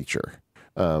one feature.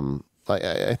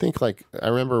 I think, I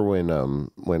remember when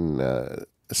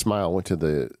Smile went to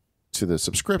the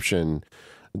subscription,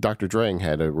 Dr. Drang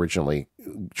had originally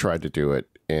tried to do it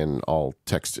in all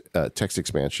text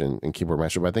expansion in Keyboard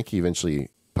Maestro, but I think he eventually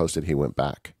posted he went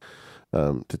back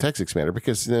to Text Expander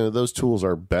because those tools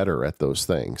are better at those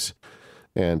things.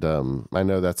 And I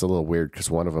know that's a little weird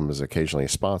because one of them is occasionally a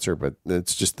sponsor, but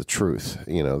it's just the truth.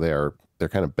 They're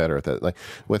kind of better at that. Like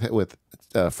with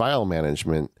file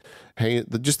management,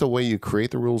 just the way you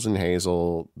create the rules in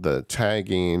Hazel, the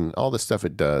tagging, all the stuff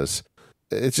it does,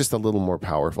 it's just a little more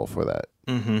powerful for that.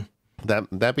 Mm-hmm.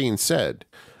 That being said,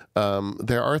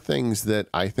 there are things that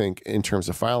I think in terms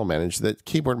of file manage that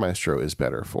Keyboard Maestro is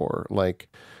better for. Like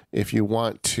if you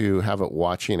want to have it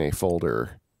watching a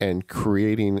folder and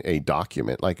creating a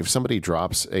document, like if somebody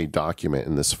drops a document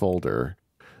in this folder,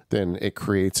 then it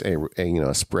creates a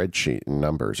spreadsheet in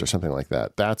numbers or something like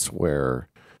that. That's where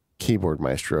Keyboard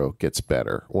Maestro gets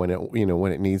better when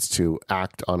it needs to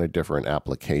act on a different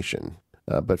application.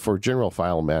 But for general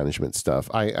file management stuff,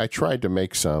 I tried to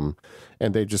make some,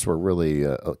 and they just were really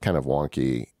kind of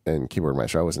wonky in Keyboard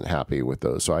Maestro. I wasn't happy with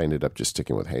those, so I ended up just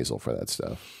sticking with Hazel for that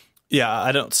stuff. Yeah,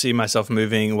 I don't see myself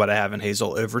moving what I have in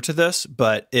Hazel over to this,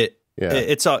 but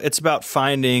it's about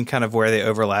finding kind of where they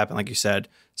overlap. And like you said,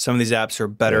 some of these apps are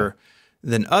better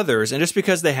than others. And just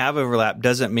because they have overlap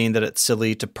doesn't mean that it's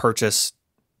silly to purchase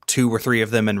 2 or 3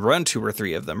 of them and run 2 or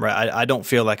 3 of them, right? I don't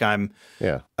feel like I'm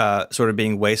sort of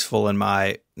being wasteful in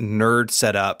my nerd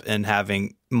setup and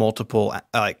having multiple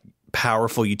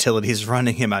powerful utilities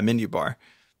running in my menu bar.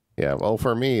 Yeah, well,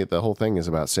 for me, the whole thing is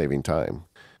about saving time.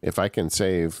 If I can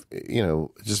save,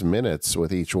 just minutes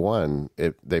with each one,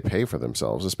 they pay for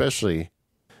themselves, especially,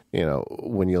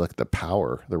 when you look at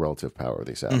the relative power of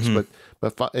these apps. Mm-hmm.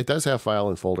 But it does have file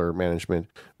and folder management.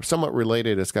 Somewhat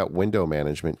related, it's got window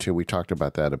management too. We talked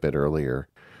about that a bit earlier.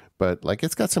 but like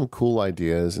it's got some cool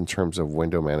ideas in terms of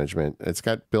window management. It's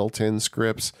got built-in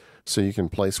scripts so you can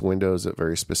place windows at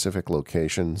very specific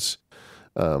locations.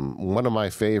 One of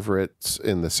my favorites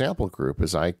in the sample group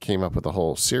is I came up with a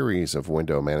whole series of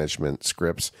window management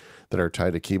scripts that are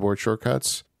tied to keyboard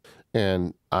shortcuts.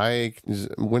 And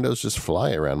windows just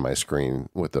fly around my screen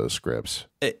with those scripts.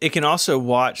 It can also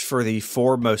watch for the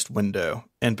foremost window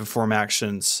and perform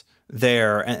actions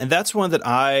there. And that's one that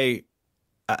I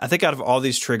think out of all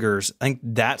these triggers, I think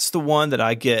that's the one that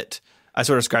I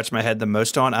sort of scratch my head the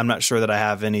most on. I'm not sure that I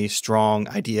have any strong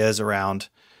ideas around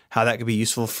how that could be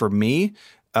useful for me.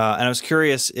 And I was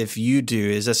curious if you do.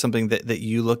 Is that something that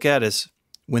you look at as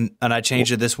when I change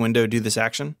to this window, do this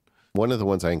action? One of the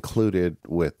ones I included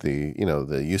with the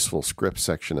useful script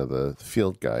section of the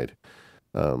field guide,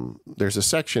 there's a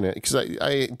section, because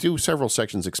I do several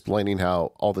sections explaining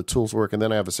how all the tools work, and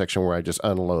then I have a section where I just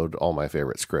unload all my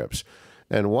favorite scripts.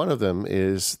 And one of them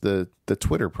is the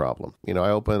Twitter problem. I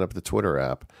open up the Twitter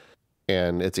app,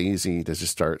 and it's easy to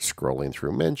just start scrolling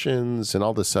through mentions, and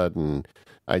all of a sudden,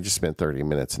 I just spent 30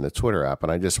 minutes in the Twitter app,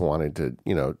 and I just wanted to,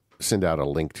 send out a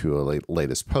link to a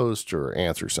latest post or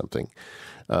answer something.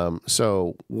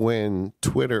 So when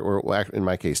Twitter, or in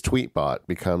my case, Tweetbot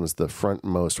becomes the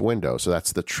frontmost window, so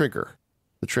that's the trigger.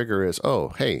 The trigger is, oh,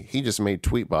 hey, he just made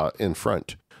Tweetbot in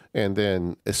front. And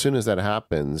then as soon as that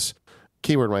happens,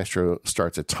 Keyboard Maestro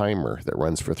starts a timer that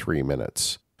runs for 3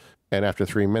 minutes. And after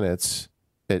 3 minutes,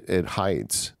 it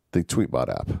hides the Tweetbot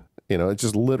app. It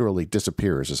just literally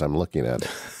disappears as I'm looking at it.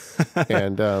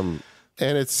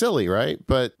 And it's silly, right?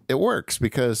 But it works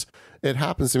because it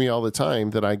happens to me all the time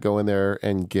that I go in there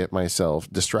and get myself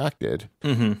distracted,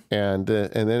 and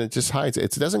then it just hides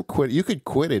it. It doesn't quit. You could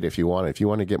quit it if you want. If you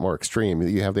want to get more extreme,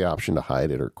 you have the option to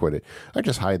hide it or quit it. I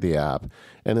just hide the app,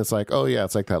 and it's like, oh yeah,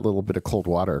 it's like that little bit of cold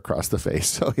water across the face.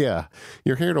 So yeah,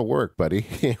 you're here to work, buddy.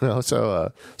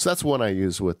 So that's one I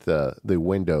use with the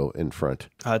window in front.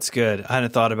 That's good. I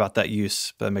hadn't thought about that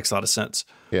use, but it makes a lot of sense.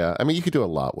 Yeah, I mean, you could do a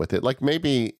lot with it. Like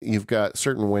maybe you've got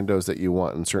certain windows that you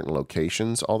want in certain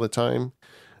locations all the time.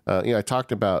 I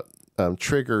talked about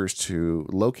triggers to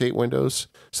locate windows.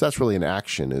 So that's really an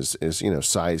action is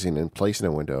sizing and placing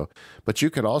a window. But you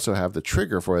could also have the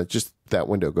trigger for it, just that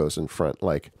window goes in front.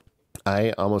 Like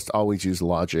I almost always use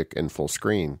Logic and full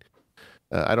screen.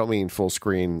 I don't mean full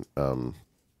screen,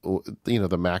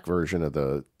 the Mac version of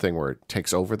the thing where it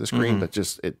takes over the screen, but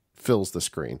just it fills the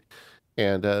screen.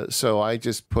 And so I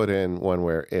just put in one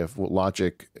where if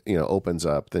Logic, opens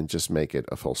up, then just make it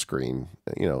a full screen,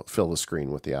 fill the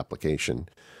screen with the application.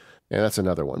 And that's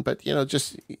another one. But,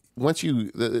 just once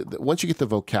you get the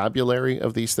vocabulary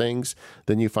of these things,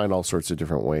 then you find all sorts of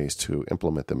different ways to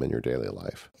implement them in your daily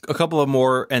life. A couple of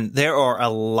more, and there are a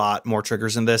lot more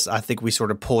triggers in this. I think we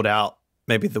sort of pulled out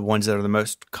maybe the ones that are the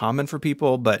most common for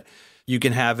people, but you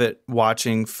can have it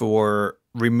watching for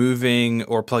removing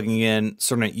or plugging in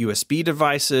certain USB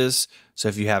devices. So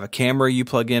if you have a camera you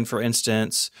plug in, for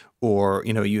instance, or a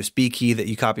USB key that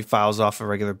you copy files off on a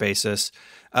regular basis,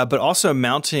 but also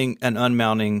mounting and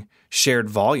unmounting shared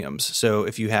volumes. So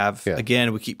if you have,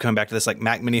 again, we keep coming back to this like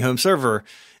Mac Mini Home Server.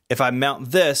 If I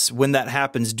mount this, when that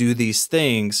happens, do these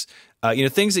things.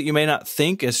 Things that you may not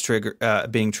think as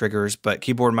being triggers, but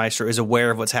Keyboard Maestro is aware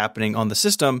of what's happening on the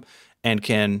system and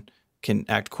can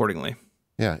act accordingly.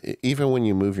 Yeah, even when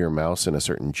you move your mouse in a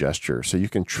certain gesture, so you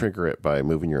can trigger it by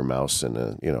moving your mouse in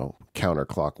a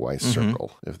counterclockwise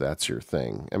circle, if that's your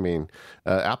thing. I mean,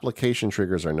 application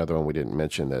triggers are another one we didn't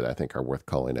mention that I think are worth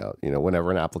calling out. Whenever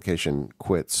an application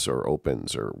quits or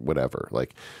opens or whatever,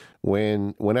 like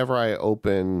whenever I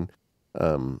open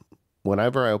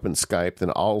Skype, then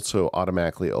I'll also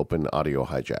automatically open Audio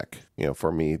Hijack.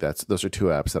 For me, those are two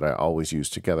apps that I always use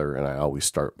together, and I always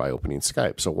start by opening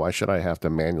Skype. So why should I have to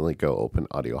manually go open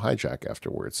Audio Hijack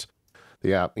afterwards?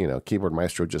 The app, Keyboard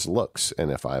Maestro just looks,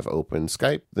 and if I've opened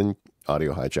Skype, then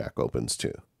Audio Hijack opens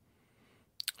too.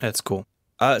 That's cool.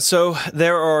 So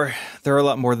there are a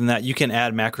lot more than that. You can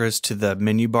add macros to the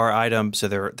menu bar item, so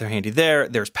they're handy there.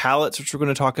 There's palettes, which we're going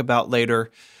to talk about later.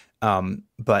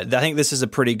 But I think this is a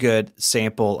pretty good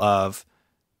sample of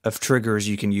triggers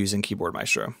you can use in Keyboard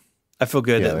Maestro. I feel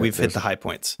good that we've hit the high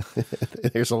points.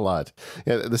 There's a lot.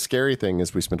 Yeah, the scary thing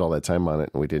is we spent all that time on it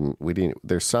and we didn't.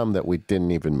 There's some that we didn't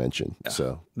even mention. Yeah.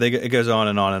 So it goes on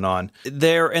and on and on.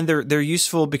 They're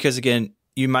useful because again,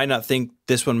 you might not think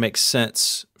this one makes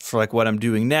sense for like what I'm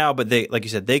doing now, but they, like you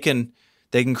said, they can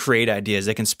create ideas,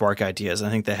 they can spark ideas. And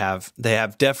I think they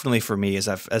have definitely for me as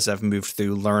I've moved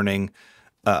through learning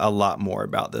a lot more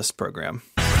about this program.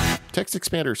 Text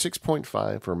Expander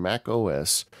 6.5 for Mac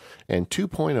OS and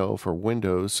 2.0 for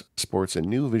Windows sports a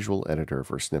new visual editor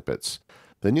for snippets.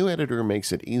 The new editor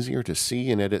makes it easier to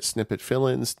see and edit snippet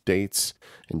fill-ins, dates,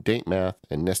 and date math,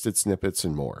 and nested snippets,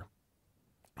 and more.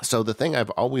 So the thing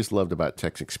I've always loved about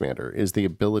Text Expander is the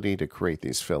ability to create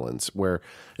these fill-ins where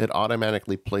it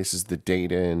automatically places the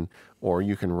date in, or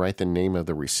you can write the name of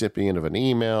the recipient of an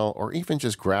email, or even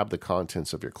just grab the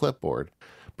contents of your clipboard.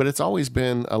 But it's always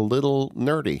been a little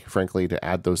nerdy, frankly, to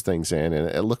add those things in, and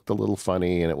it looked a little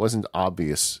funny, and it wasn't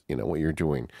obvious, what you're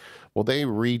doing. Well, they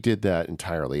redid that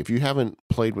entirely. If you haven't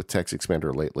played with Text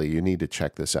Expander lately, you need to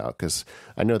check this out because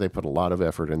I know they put a lot of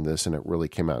effort in this and it really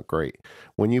came out great.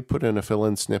 When you put in a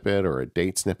fill-in snippet or a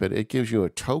date snippet, it gives you a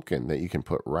token that you can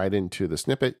put right into the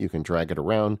snippet. You can drag it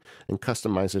around and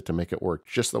customize it to make it work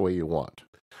just the way you want.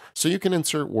 So you can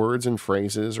insert words and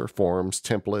phrases or forms,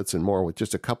 templates, and more with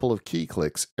just a couple of key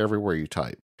clicks everywhere you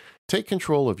type. Take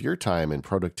control of your time and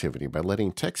productivity by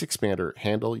letting Text Expander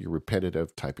handle your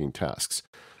repetitive typing tasks.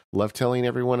 Love telling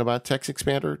everyone about Text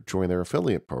Expander? Join their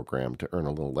affiliate program to earn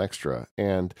a little extra,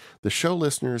 and the show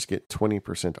listeners get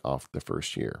 20% off the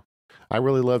first year. I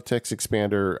really love Text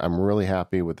Expander. I'm really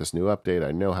happy with this new update.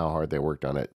 I know how hard they worked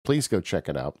on it. Please go check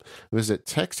it out. Visit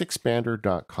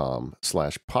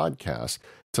textexpander.com/podcast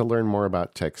to learn more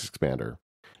about Text Expander.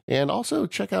 And also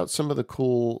check out some of the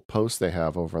cool posts they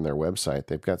have over on their website.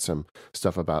 They've got some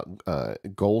stuff about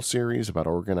goal series, about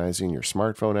organizing your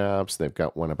smartphone apps. They've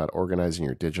got one about organizing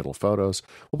your digital photos.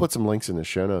 We'll put some links in the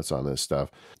show notes on this stuff.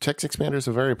 Text Expander is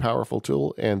a very powerful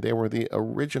tool, and they were the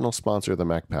original sponsor of the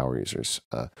Mac Power Users.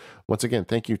 Once again,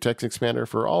 thank you, Text Expander,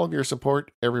 for all of your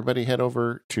support. Everybody head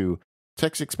over to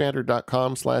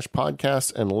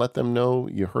textexpander.com/podcast and let them know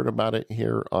you heard about it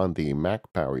here on the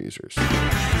Mac Power Users.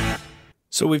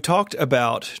 So we've talked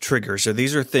about triggers. So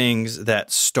these are things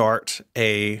that start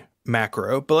a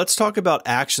macro, but let's talk about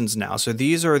actions now. So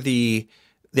these are the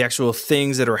actual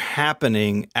things that are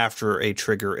happening after a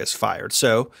trigger is fired.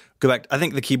 So go back. I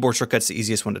think the keyboard shortcut's the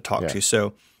easiest one to talk to.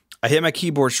 So I hit my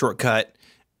keyboard shortcut,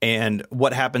 and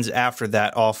what happens after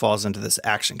that all falls into this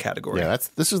action category. Yeah,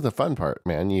 this is the fun part,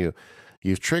 man.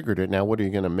 You've triggered it. Now, what are you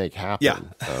going to make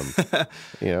happen?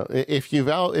 Yeah. If you've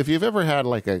ever had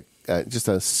like just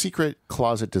a secret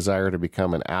closet desire to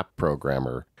become an app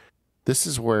programmer, this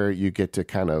is where you get to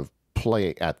kind of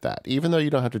play at that. Even though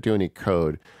you don't have to do any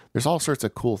code, there's all sorts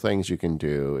of cool things you can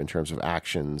do in terms of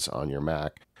actions on your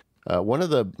Mac. One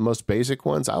of the most basic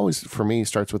ones, for me,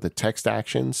 starts with the text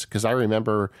actions, because I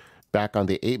remember back on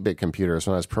the 8-bit computers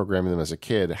when I was programming them as a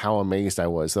kid, how amazed I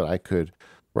was that I could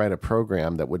write a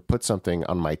program that would put something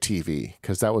on my TV,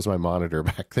 because that was my monitor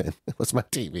back then. It was my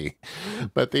TV.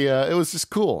 But it was just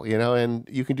cool, and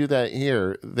you can do that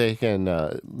here. They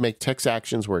can make text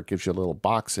actions where it gives you a little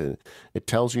box. It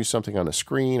tells you something on a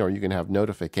screen, or you can have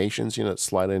notifications, that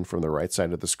slide in from the right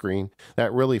side of the screen.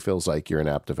 That really feels like you're an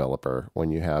app developer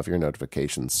when you have your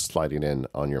notifications sliding in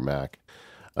on your Mac.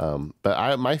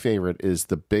 But my favorite is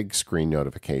the big screen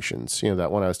notifications.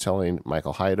 That one I was telling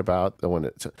Michael Hyatt about, the one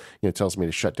that tells me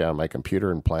to shut down my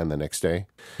computer and plan the next day.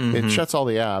 Mm-hmm. It shuts all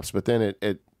the apps, but then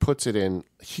it puts it in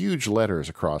huge letters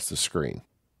across the screen.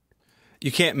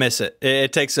 You can't miss it.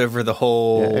 It takes over the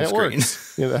whole screen.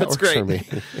 Works. That That's works great for me.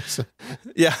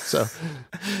 Yeah. So,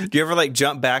 do you ever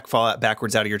jump back, fall out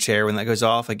backwards out of your chair when that goes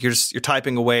off? You're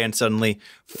typing away and suddenly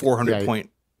 400 point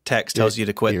text tells you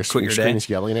to quit your screen day. Is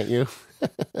yelling at you.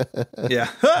 Yeah.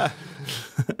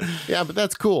 Yeah, but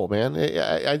that's cool, man.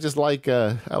 I just like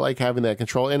having that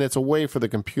control, and it's a way for the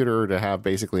computer to have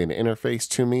basically an interface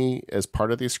to me as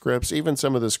part of these scripts. Even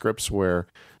some of the scripts where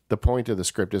the point of the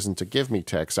script isn't to give me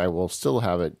text, I will still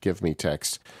have it give me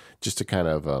text just to kind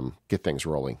of get things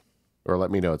rolling or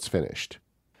let me know it's finished.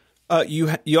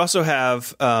 You also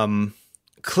have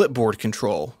clipboard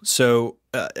control. So,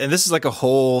 and this is like a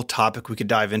whole topic we could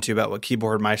dive into about what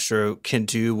Keyboard Maestro can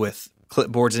do with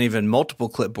clipboards and even multiple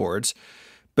clipboards.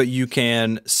 But you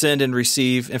can send and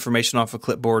receive information off a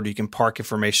clipboard. You can park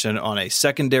information on a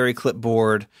secondary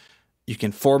clipboard. You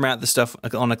can format the stuff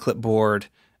on a clipboard.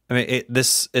 I mean,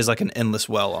 this is like an endless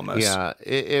well almost. Yeah,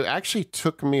 it actually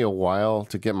took me a while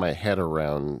to get my head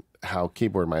around how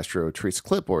Keyboard Maestro treats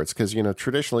clipboards, because,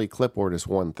 traditionally clipboard is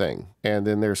one thing. And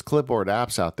then there's clipboard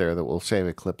apps out there that will save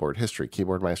a clipboard history.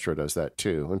 Keyboard Maestro does that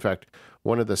too. In fact,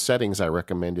 one of the settings I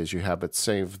recommend is you have it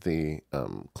save the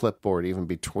clipboard even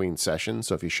between sessions.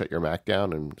 So if you shut your Mac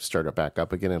down and start it back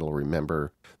up again, it'll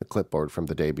remember the clipboard from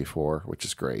the day before, which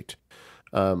is great.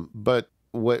 But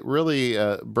what really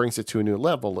brings it to a new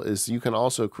level is you can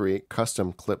also create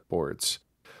custom clipboards.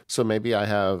 So maybe I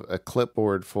have a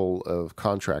clipboard full of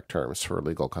contract terms for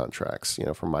legal contracts,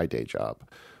 for my day job.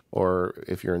 Or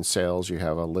if you're in sales, you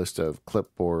have a list of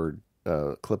clipboard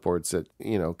clipboards that,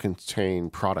 contain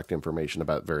product information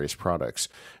about various products.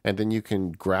 And then you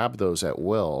can grab those at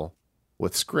will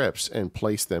with scripts and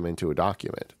place them into a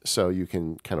document. So you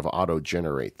can kind of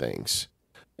auto-generate things.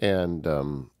 And,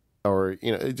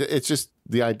 it's just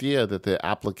the idea that the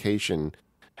application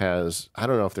has, I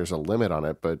don't know if there's a limit on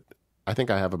it, but I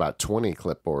think I have about 20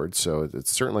 clipboards. So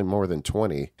it's certainly more than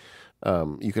 20.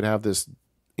 You could have this,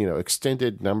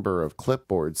 extended number of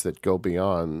clipboards that go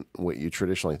beyond what you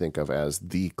traditionally think of as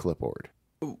the clipboard.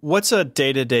 What's a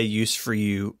day-to-day use for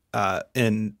you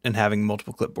in having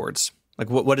multiple clipboards?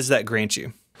 Like, what does that grant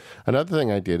you? Another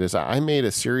thing I did is I made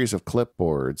a series of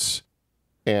clipboards,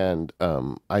 and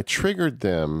I triggered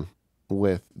them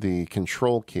with the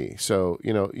control key. So,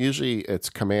 usually it's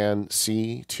Command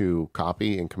C to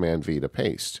copy and Command V to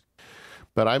paste.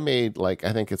 But I made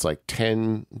I think it's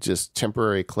 10 just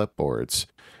temporary clipboards,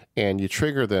 and you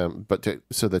trigger them.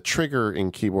 So the trigger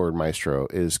in Keyboard Maestro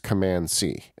is Command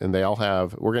C, and they all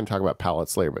have, we're going to talk about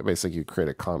palettes later, but basically you create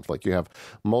a conflict. You have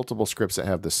multiple scripts that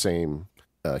have the same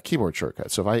keyboard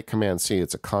shortcut. So if I hit Command C,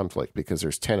 it's a conflict because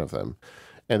there's 10 of them.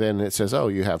 And then it says, oh,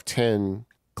 you have 10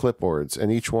 clipboards,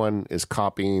 and each one is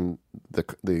copying the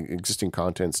existing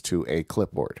contents to a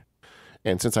clipboard.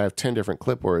 And since I have 10 different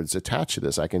clipboards attached to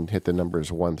this, I can hit the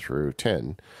numbers 1 through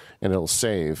 10, and it'll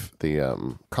save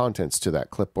the contents to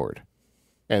that clipboard.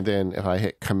 And then if I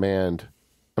hit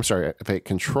if I hit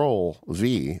Control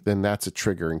V, then that's a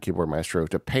trigger in Keyboard Maestro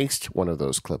to paste one of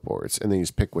those clipboards, and then you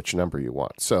just pick which number you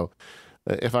want. So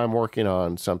if I'm working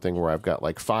on something where I've got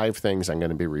 5 things I'm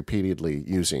going to be repeatedly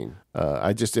using,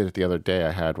 I just did it the other day.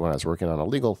 I had when I was working on a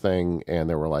legal thing, and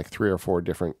there were 3 or 4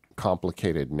 different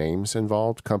complicated names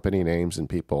involved, company names and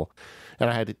people,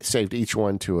 and I had saved each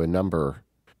one to a number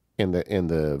in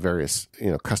the various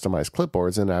customized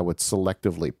clipboards, and I would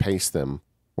selectively paste them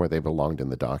where they belonged in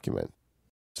the document.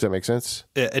 Does that make sense?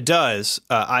 It does.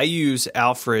 I use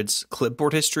Alfred's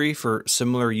clipboard history for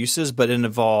similar uses, but it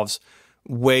involves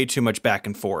way too much back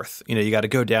and forth. You got to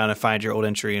go down and find your old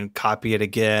entry and copy it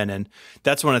again. And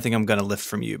that's one I think I'm going to lift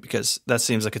from you, because that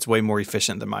seems like it's way more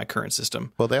efficient than my current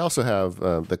system. Well, they also have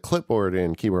the clipboard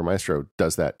in Keyboard Maestro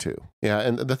does that too. Yeah.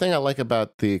 And the thing I like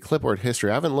about the clipboard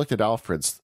history, I haven't looked at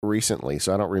Alfred's recently,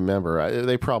 so I don't remember.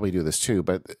 They probably do this too.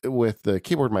 But with the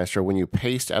Keyboard Maestro, when you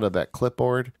paste out of that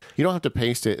clipboard, you don't have to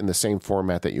paste it in the same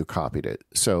format that you copied it.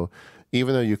 So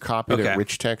even though you copied it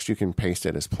rich text, you can paste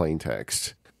it as plain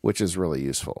text, which is really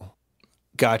useful.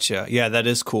 Gotcha. Yeah, that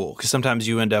is cool, because sometimes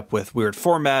you end up with weird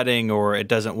formatting, or it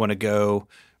doesn't want to go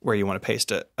where you want to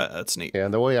paste it. That's neat.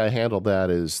 And the way I handle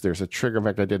that is there's a trigger. In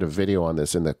fact, I did a video on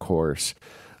this in the course.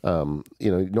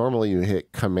 Normally you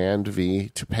hit Command V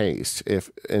to paste.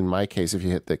 In my case, if you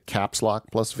hit the caps lock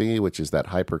plus V, which is that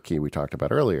hyper key we talked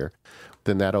about earlier,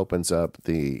 then that opens up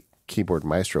the Keyboard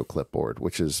Maestro clipboard,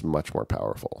 which is much more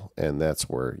powerful. And that's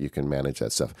where you can manage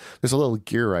that stuff. There's a little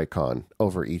gear icon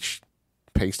over each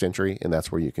paste entry, and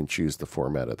that's where you can choose the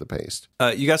format of the paste.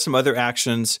 You got some other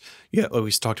actions. Yeah, what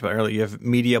we talked about earlier. You have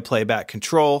media playback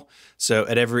control. So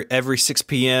at every 6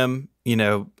 p.m.,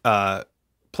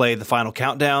 play the final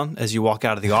countdown as you walk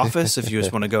out of the office if you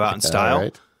just want to go out in style.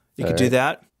 Right. You can do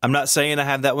that. I'm not saying I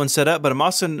have that one set up, but I'm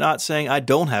also not saying I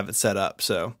don't have it set up.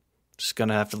 So just going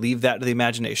to have to leave that to the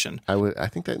imagination. I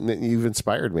think that you've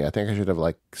inspired me. I think I should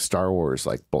have Star Wars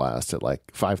blast at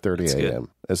 5:30 a.m.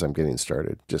 as I'm getting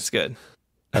started. That's good.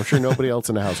 I'm sure nobody else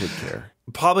in the house would care.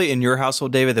 Probably in your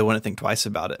household, David, they wouldn't think twice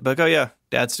about it. But oh yeah,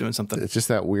 Dad's doing something. It's just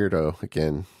that weirdo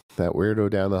again. That weirdo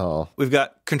down the hall. We've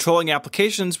got controlling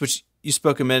applications, which you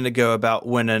spoke a minute ago about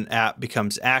when an app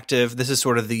becomes active. This is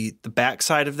sort of the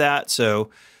backside of that. So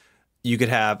you could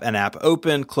have an app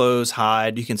open, close,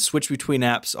 hide. You can switch between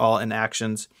apps all in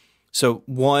actions. So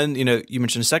one, you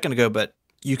mentioned a second ago, but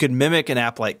you could mimic an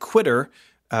app like Quitter,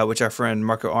 which our friend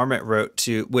Marco Arment wrote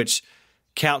to, which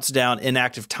counts down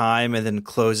inactive time and then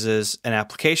closes an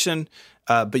application.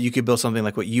 But you could build something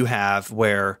like what you have,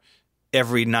 where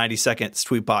every 90 seconds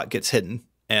Tweetbot gets hidden,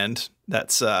 and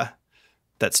that's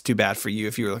too bad for you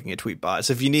if you were looking at Tweetbot.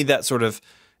 So if you need that sort of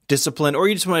discipline, or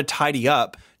you just want to tidy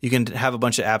up, you can have a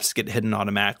bunch of apps get hidden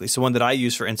automatically. So one that I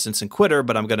use, for instance, in Quitter,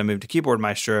 but I'm going to move to Keyboard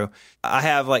Maestro, I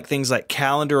have things like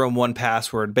Calendar and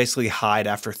 1Password basically hide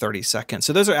after 30 seconds.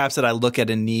 So those are apps that I look at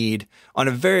and need on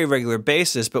a very regular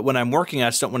basis, but when I'm working, I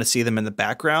just don't want to see them in the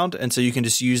background. And so you can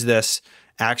just use this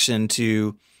action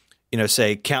to,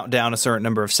 say count down a certain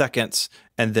number of seconds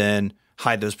and then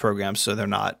hide those programs so they're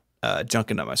not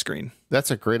junking up my screen.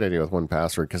 That's a great idea with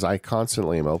 1Password, because I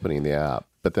constantly am opening the app,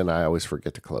 but then I always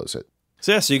forget to close it.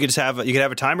 So you could just have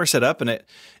a timer set up, and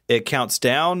it counts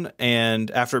down, and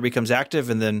after it becomes active,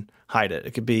 and then hide it.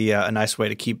 It could be a nice way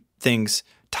to keep things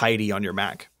tidy on your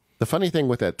Mac. The funny thing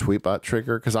with that Tweetbot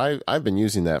trigger, because I've been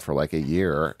using that for like a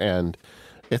year, and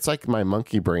it's like my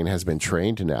monkey brain has been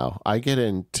trained now. I get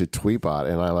into Tweetbot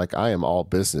and I am all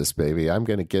business, baby. I'm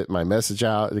going to get my message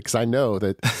out because I know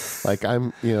that like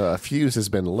a fuse has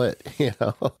been lit,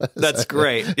 That's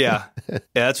great. Yeah. Yeah,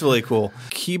 that's really cool.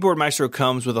 Keyboard Maestro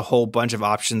comes with a whole bunch of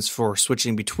options for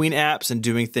switching between apps and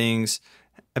doing things,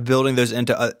 building those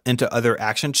into other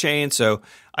action chains. So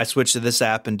I switch to this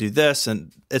app and do this,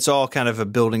 and it's all kind of a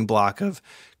building block of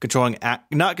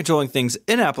not controlling things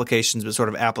in applications, but sort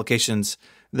of applications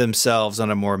themselves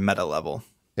on a more meta level.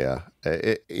 Yeah.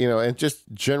 And just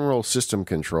general system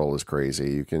control is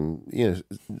crazy. You can,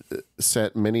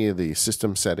 set many of the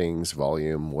system settings,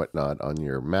 volume, whatnot on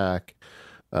your Mac.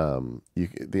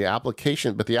 The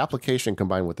application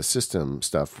combined with the system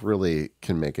stuff really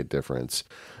can make a difference.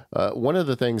 One of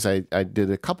the things I did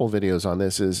a couple videos on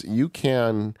this is you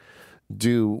can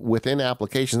do within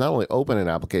applications, not only open an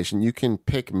application, you can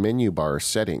pick menu bar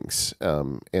settings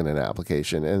in an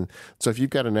application. And so if you've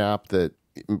got an app that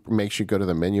makes you go to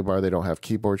the menu bar, they don't have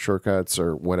keyboard shortcuts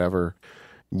or whatever,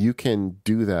 you can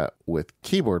do that with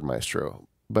Keyboard Maestro.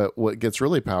 But what gets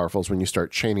really powerful is when you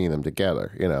start chaining them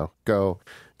together, go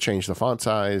change the font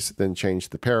size, then change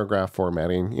the paragraph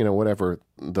formatting, whatever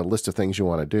the list of things you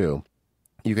want to do.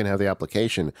 You can have the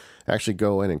application actually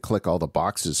go in and click all the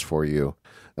boxes for you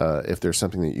if there's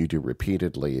something that you do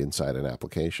repeatedly inside an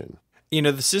application.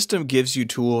 The system gives you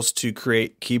tools to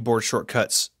create keyboard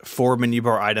shortcuts for menu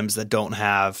bar items that don't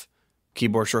have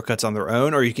keyboard shortcuts on their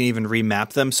own, or you can even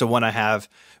remap them. So when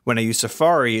I use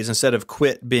Safari, is instead of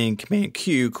quit being Command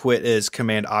Q, quit is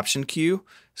Command Option Q,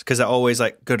 because I always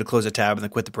go to close a tab and then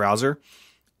quit the browser.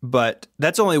 But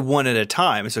that's only one at a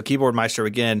time. So Keyboard Maestro,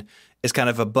 again, is kind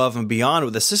of above and beyond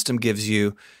what the system gives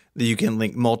you, that you can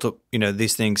link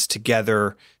these things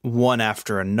together one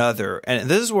after another. And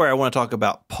this is where I want to talk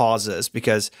about pauses,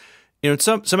 because in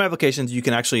some applications you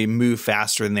can actually move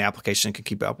faster than the application can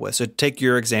keep up with. So take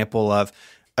your example of,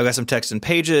 I've got some text in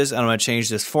Pages and I'm going to change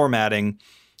this formatting,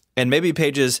 and maybe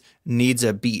Pages needs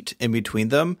a beat in between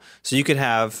them. So you could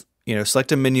have,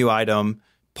 select a menu item,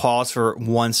 pause for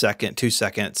 1 second, 2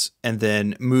 seconds, and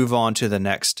then move on to the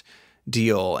next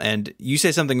deal. And you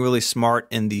say something really smart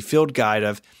in the field guide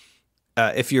of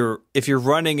if you're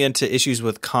running into issues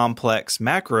with complex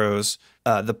macros,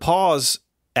 the pause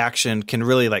action can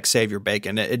really save your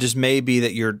bacon. It just may be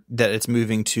that it's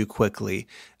moving too quickly,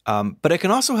 but it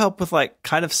can also help with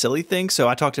kind of silly things. So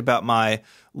I talked about my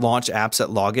launch apps at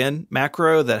login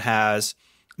macro that has,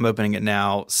 I'm opening it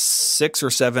now, 6 or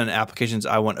 7 applications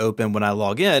I want open when I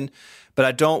log in, but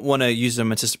I don't want to use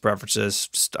them in system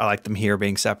preferences. I like them here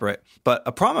being separate. But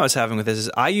a problem I was having with this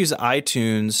is I use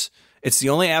iTunes. It's the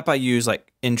only app I use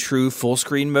in true full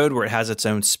screen mode where it has its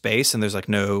own space and there's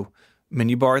no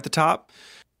menu bar at the top.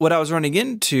 What I was running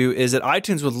into is that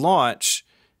iTunes would launch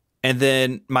and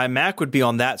then my Mac would be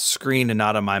on that screen and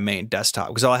not on my main desktop,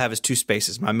 because all I have is 2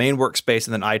 spaces, my main workspace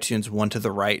and then iTunes one to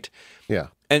the right. Yeah.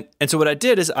 And so what I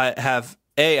did is I have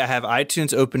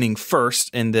iTunes opening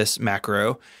first in this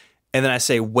macro, and then I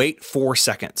say wait 4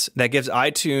 seconds. That gives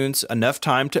iTunes enough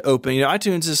time to open.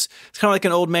 iTunes it's kind of like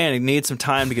an old man. He needs some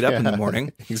time to get up in the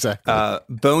morning. Exactly.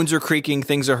 Bones are creaking,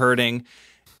 things are hurting.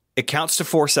 It counts to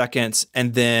 4 seconds,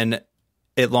 and then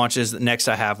it launches. Next,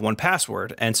 I have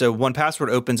 1Password. And so 1Password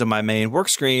opens on my main work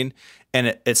screen,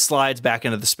 and it slides back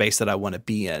into the space that I want to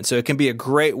be in. So it can be a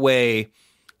great way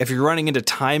if you're running into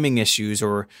timing issues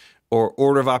or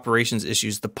order of operations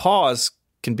issues. The pause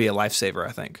can be a lifesaver,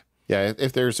 I think. Yeah,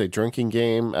 if there's a drinking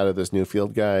game out of this new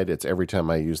field guide, it's every time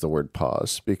I use the word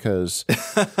pause, because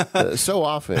so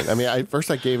often,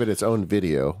 I gave it its own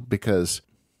video because,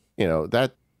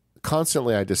 that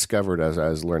constantly I discovered as I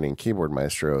was learning Keyboard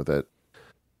Maestro that,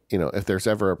 if there's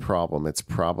ever a problem, it's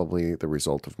probably the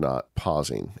result of not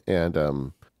pausing. And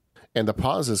the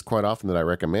pauses quite often that I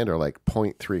recommend are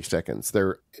 0.3 seconds.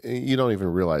 You don't even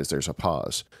realize there's a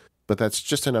pause, but that's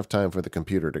just enough time for the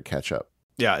computer to catch up.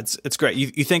 Yeah, it's great.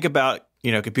 You think about,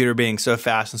 computer being so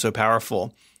fast and so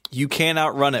powerful. You can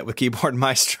outrun it with Keyboard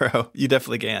Maestro. You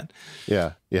definitely can.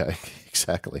 Yeah,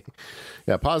 exactly.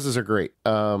 Yeah, pauses are great.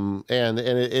 And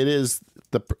it is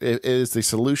the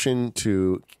solution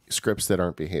to scripts that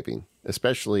aren't behaving,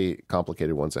 especially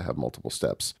complicated ones that have multiple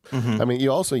steps. Mm-hmm.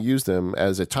 You also use them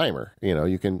as a timer.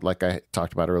 You can, like I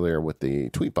talked about earlier with the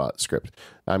Tweetbot script.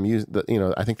 I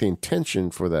think the intention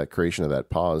for that creation of that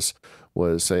pause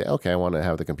was say, okay, I want to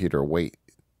have the computer wait,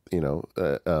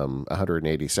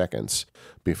 180 seconds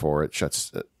before it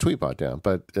shuts Tweetbot down.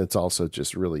 But it's also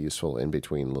just really useful in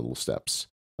between little steps.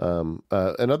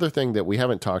 Another thing that we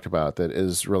haven't talked about that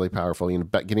is really powerful,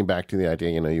 getting back to the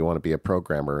idea, you want to be a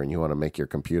programmer and you want to make your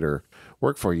computer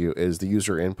work for you, is the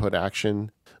user input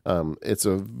action. It's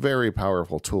a very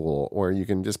powerful tool where you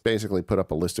can just basically put up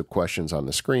a list of questions on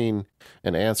the screen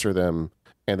and answer them,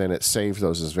 and then it saves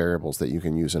those as variables that you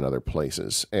can use in other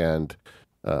places. And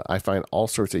I find all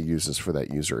sorts of uses for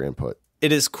that user input.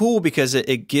 It is cool because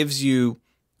it gives you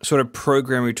sort of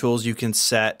programming tools. You can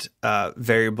set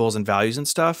variables and values and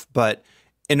stuff, but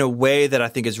in a way that I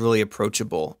think is really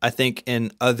approachable. I think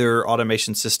in other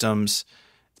automation systems,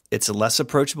 it's less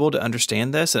approachable to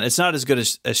understand this. And it's not as good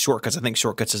as Shortcuts. I think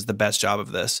Shortcuts is the best job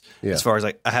of this, as far as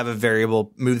like, I have a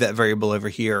variable, move that variable over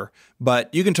here.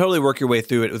 But you can totally work your way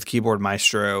through it with Keyboard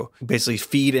Maestro, basically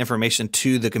feed information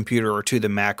to the computer or to the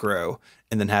macro,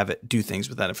 and then have it do things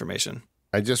with that information.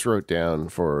 I just wrote down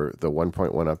for the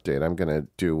 1.1 update, I'm going to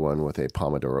do one with a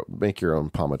Pomodoro, make your own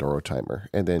Pomodoro timer.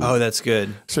 And then, oh, that's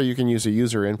good. So you can use a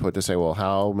user input to say, well,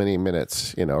 how many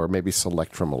minutes, or maybe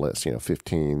select from a list,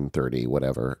 15, 30,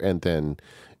 whatever. And then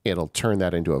it'll turn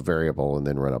that into a variable and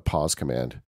then run a pause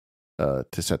command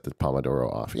to set the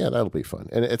Pomodoro off. Yeah, that'll be fun.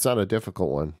 And it's not a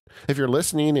difficult one. If you're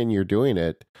listening and you're doing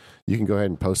it, you can go ahead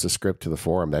and post a script to the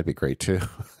forum. That'd be great too.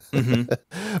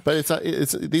 Mm-hmm.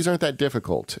 But these aren't that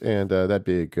difficult, and that'd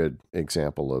be a good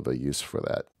example of a use for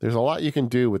that. There's a lot you can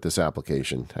do with this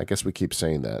application. I guess we keep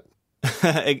saying that.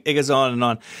 It goes on and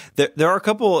on. There are a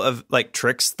couple of like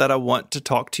tricks that I want to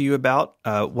talk to you about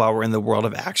while we're in the world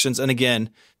of actions. And again,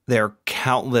 there are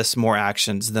countless more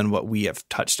actions than what we have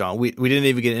touched on. We didn't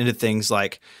even get into things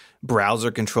like browser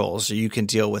controls, so you can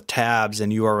deal with tabs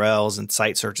and URLs and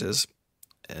site searches.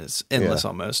 It's endless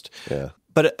almost. Yeah.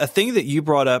 But a thing that you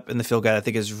brought up in the field guide I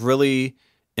think is really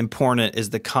important is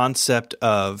the concept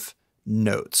of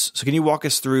notes. So can you walk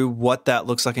us through what that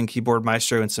looks like in Keyboard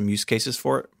Maestro and some use cases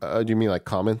for it? Do you mean like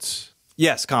comments?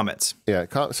 Yes, comments. Yeah.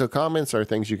 So comments are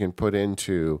things you can put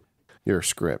into your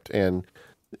script. And,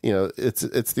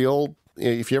 it's the old,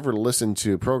 if you ever listen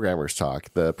to programmers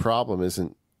talk, the problem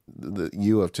isn't the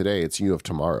you of today, it's you of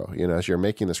tomorrow. As you're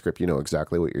making the script, you know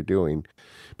exactly what you're doing.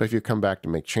 But if you come back to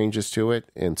make changes to it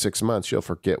in 6 months, you'll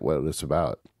forget what it's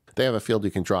about. They have a field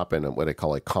you can drop in, what they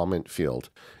call a comment field.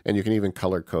 And you can even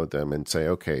color code them and say,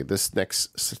 okay, this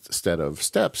next set of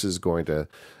steps is going to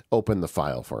open the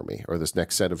file for me, or this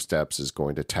next set of steps is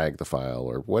going to tag the file,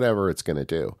 or whatever it's going to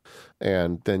do.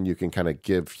 And then you can kind of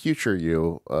give future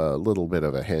you a little bit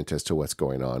of a hint as to what's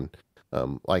going on.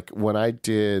 Like when I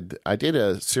did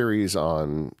a series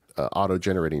on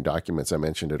auto-generating documents, I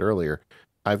mentioned it earlier.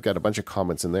 I've got a bunch of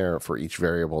comments in there for each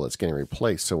variable that's getting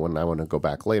replaced. So when I want to go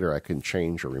back later, I can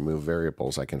change or remove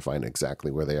variables. I can find exactly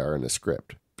where they are in the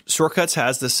script. Shortcuts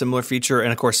has this similar feature.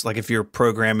 And of course, like if you're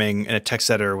programming in a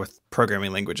text editor with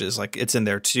programming languages, like it's in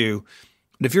there too.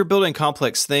 But if you're building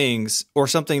complex things or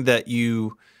something that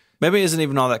you maybe isn't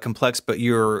even all that complex, but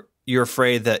you're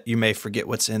afraid that you may forget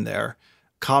what's in there,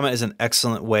 comment is an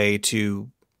excellent way to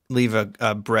leave a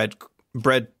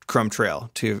breadcrumb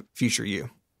trail to future you.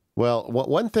 Well,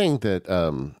 one thing that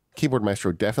Keyboard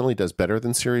Maestro definitely does better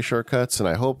than Siri shortcuts, and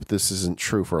I hope this isn't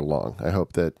true for long. I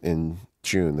hope that in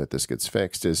June that this gets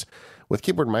fixed, is with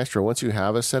Keyboard Maestro, once you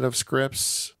have a set of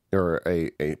scripts or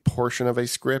a portion of a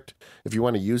script, if you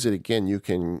want to use it again, you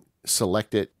can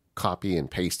select it, copy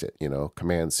and paste it,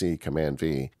 Command C, Command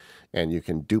V, and you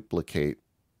can duplicate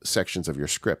sections of your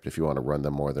script if you want to run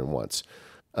them more than once.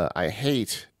 I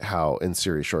hate how in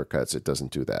Siri shortcuts it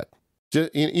doesn't do that.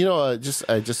 Just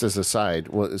as a side,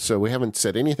 so we haven't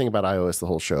said anything about iOS the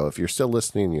whole show. If you're still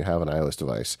listening and you have an iOS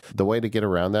device, the way to get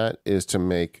around that is to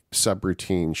make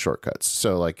subroutine shortcuts.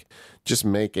 So like just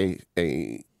make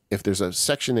if there's a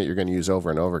section that you're going to use over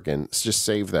and over again, just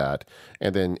save that.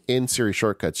 And then in Siri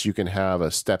shortcuts, you can have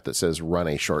a step that says run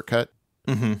a shortcut.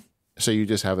 Mm-hmm. So you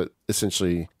just have it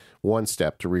essentially one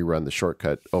step to rerun the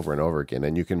shortcut over and over again,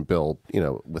 and you can build,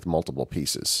 with multiple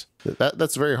pieces.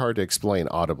 That's very hard to explain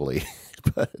audibly.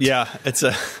 But yeah, it's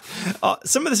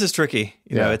some of this is tricky.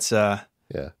 It's a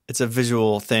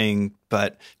visual thing.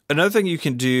 But another thing you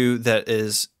can do that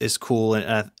is cool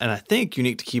and I think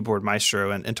unique to Keyboard Maestro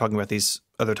and talking about these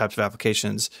other types of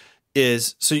applications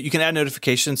is so you can add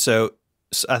notifications. So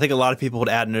I think a lot of people would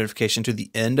add a notification to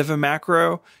the end of a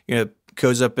macro.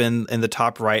 Goes up in the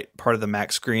top right part of the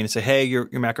Mac screen and say, hey, your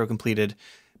macro completed.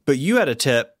 But you had a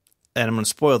tip, and I'm going to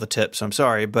spoil the tip, so I'm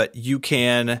sorry, but you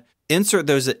can insert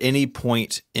those at any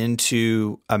point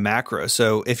into a macro.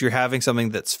 So if you're having something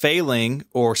that's failing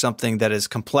or something that is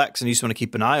complex and you just want to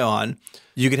keep an eye on,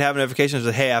 you could have a notification that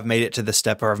says, hey, I've made it to this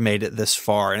step or I've made it this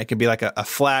far. And it can be like a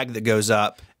flag that goes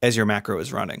up as your macro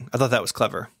is running. I thought that was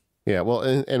clever. Yeah, well,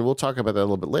 and we'll talk about that a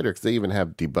little bit later because they even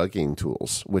have debugging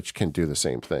tools which can do the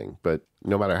same thing. But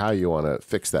no matter how you want to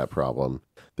fix that problem,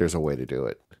 there's a way to do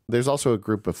it. There's also a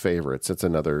group of favorites. That's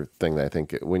another thing that I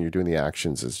think when you're doing the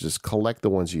actions is just collect the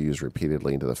ones you use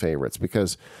repeatedly into the favorites,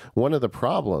 because one of the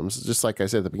problems, just like I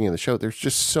said at the beginning of the show, there's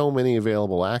just so many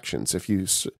available actions. If you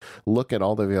look at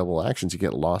all the available actions, you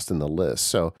get lost in the list.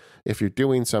 So if you're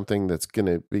doing something that's going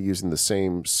to be using the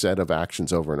same set of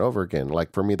actions over and over again,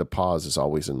 like for me, the pause is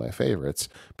always in my favorites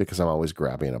because I'm always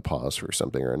grabbing a pause for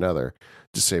something or another.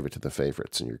 Just save it to the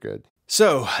favorites and you're good.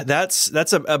 So that's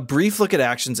a brief look at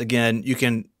actions. Again, you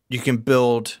can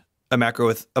build a macro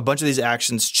with a bunch of these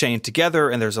actions chained together,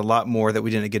 and there's a lot more that we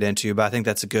didn't get into, but I think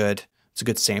it's a good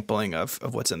sampling of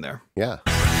what's in there. Yeah.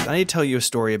 I need to tell you a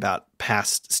story about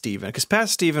past Steven, because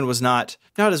past Steven was not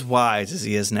as wise as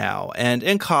he is now. And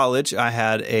in college, I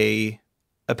had a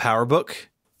PowerBook,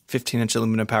 15-inch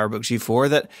aluminum PowerBook G4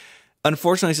 that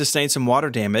unfortunately sustained some water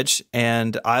damage,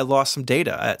 and I lost some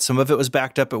data. Some of it was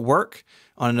backed up at work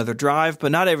on another drive, but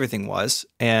not everything was.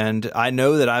 And I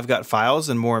know that I've got files,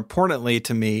 and more importantly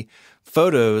to me,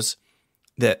 photos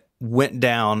that went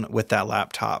down with that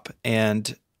laptop.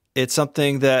 And it's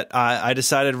something that I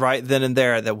decided right then and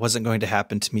there that wasn't going to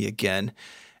happen to me again.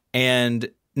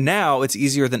 And now it's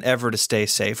easier than ever to stay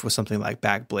safe with something like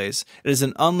Backblaze. It is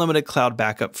an unlimited cloud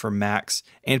backup for Macs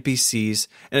and PCs,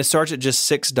 and it starts at just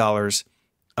 $6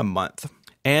 a month.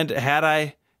 And had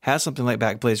I had something like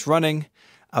Backblaze running,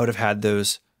 I would have had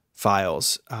those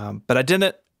files, but I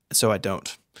didn't, so I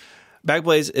don't.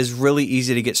 Backblaze is really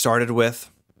easy to get started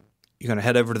with. You're going to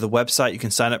head over to the website. You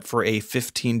can sign up for a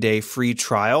 15-day free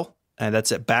trial, and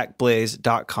that's at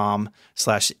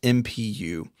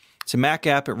backblaze.com/MPU. It's a Mac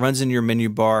app. It runs in your menu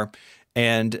bar,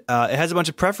 and it has a bunch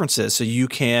of preferences, so you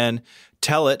can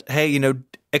tell it, hey,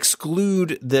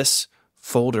 exclude this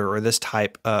folder or this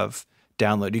type of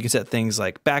download. You can set things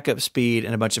like backup speed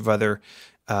and a bunch of other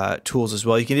tools as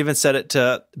well. You can even set it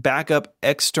to backup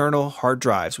external hard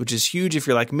drives, which is huge if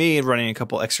you're like me and running a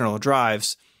couple external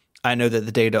drives. I know that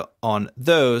the data on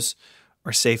those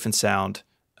are safe and sound,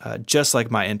 just like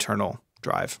my internal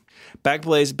drive.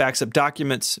 Backblaze backs up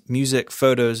documents, music,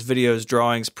 photos, videos,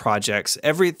 drawings, projects,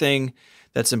 everything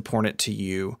that's important to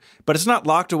you. But it's not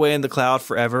locked away in the cloud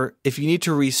forever. If you need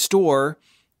to restore,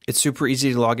 it's super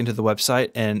easy to log into the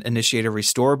website and initiate a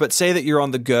restore. But say that you're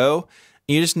on the go,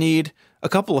 and you just need a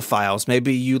couple of files.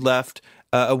 Maybe you left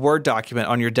a Word document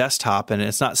on your desktop and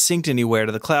it's not synced anywhere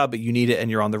to the cloud, but you need it and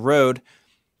you're on the road.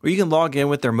 Or you can log in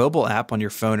with their mobile app on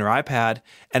your phone or iPad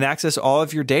and access all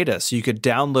of your data. So you could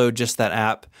download just that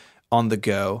app on the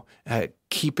go,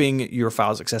 keeping your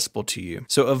files accessible to you.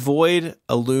 So avoid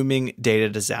a looming data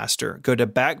disaster. Go to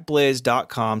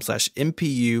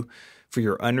backblaze.com/MPU for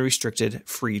your unrestricted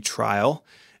free trial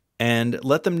and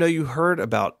let them know you heard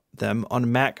about them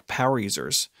on Mac power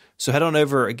users. So head on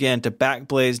over again to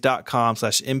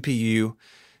backblaze.com/MPU.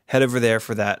 Head over there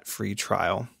for that free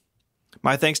trial.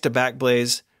 My thanks to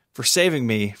Backblaze for saving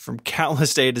me from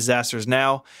countless data disasters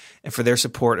now and for their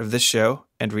support of this show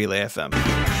and Relay FM.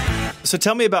 So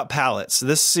tell me about palettes.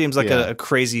 This seems like a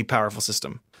crazy powerful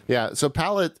system. Yeah, so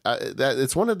palette,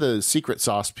 it's one of the secret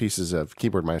sauce pieces of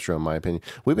Keyboard Maestro, in my opinion.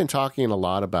 We've been talking a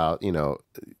lot about,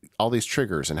 all these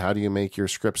triggers and how do you make your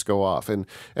scripts go off. And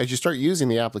as you start using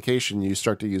the application, you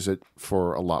start to use it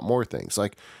for a lot more things.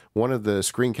 Like one of the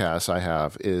screencasts I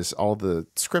have is all the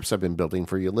scripts I've been building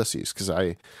for Ulysses, because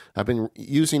I've been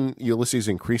using Ulysses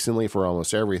increasingly for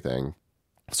almost everything.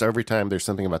 So every time there's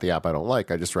something about the app I don't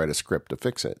like, I just write a script to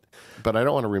fix it. But I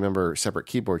don't want to remember a separate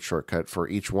keyboard shortcut for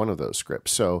each one of those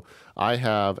scripts. So I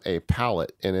have a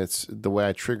palette, and the way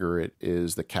I trigger it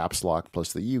is the caps lock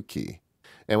plus the U key.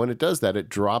 And when it does that, it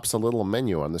drops a little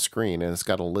menu on the screen, and it's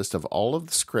got a list of all of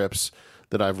the scripts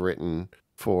that I've written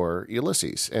for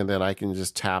Ulysses. And then I can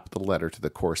just tap the letter to the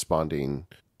corresponding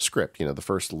script, the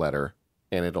first letter,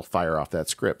 and it'll fire off that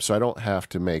script. So I don't have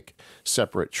to make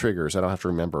separate triggers. I don't have to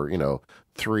remember,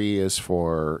 3 is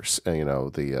for,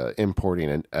 the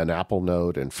importing an Apple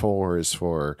node, and 4 is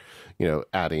for,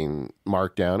 adding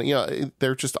Markdown.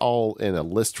 They're just all in a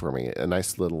list for me, a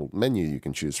nice little menu you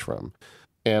can choose from.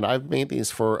 And I've made these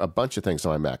for a bunch of things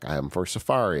on my Mac. I have them for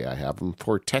Safari. I have them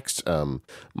for text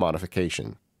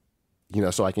modification.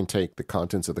 So I can take the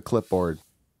contents of the clipboard,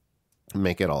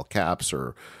 make it all caps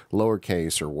or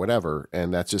lowercase or whatever,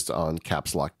 and that's just on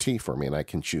caps lock T for me, and I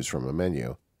can choose from a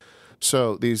menu.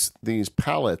 So these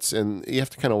palettes, and you have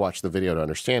to kind of watch the video to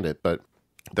understand it, but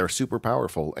they're super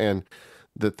powerful. And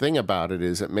the thing about it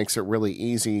is it makes it really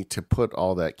easy to put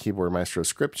all that Keyboard Maestro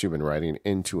script you've been writing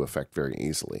into effect very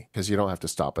easily, because you don't have to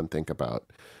stop and think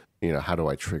about, how do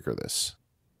I trigger this?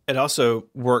 It also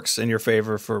works in your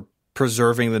favor for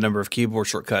preserving the number of keyboard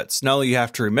shortcuts. Not only you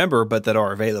have to remember, but that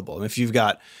are available. And if you've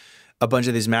got a bunch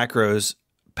of these macros,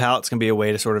 palettes can be a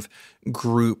way to sort of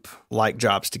group like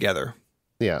jobs together.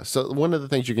 Yeah. So one of the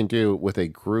things you can do with a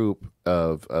group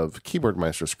of Keyboard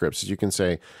Maestro scripts is you can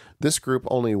say this group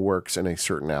only works in a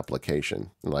certain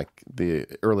application. Like the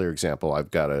earlier example,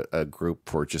 I've got a group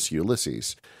for just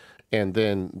Ulysses. And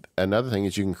then another thing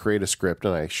is you can create a script,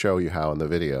 and I show you how in the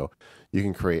video. You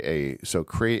can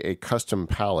create a custom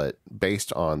palette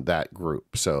based on that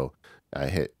group. So I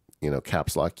hit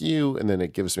caps lock U, and then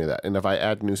it gives me that. And if I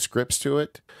add new scripts to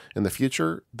it in the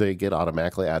future, they get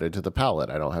automatically added to the palette.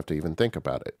 I don't have to even think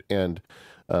about it. And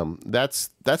that's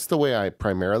the way I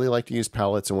primarily like to use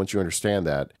palettes. And once you understand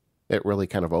that, it really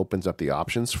kind of opens up the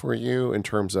options for you in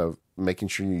terms of making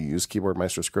sure you use Keyboard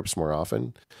Maestro scripts more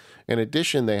often. In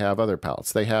addition, they have other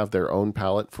palettes. They have their own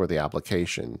palette for the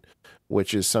application,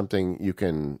 which is something you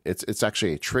can, it's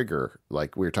actually a trigger.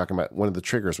 Like we were talking about, one of the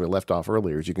triggers we left off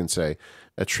earlier is you can say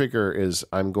a trigger is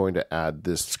I'm going to add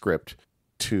this script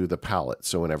to the palette.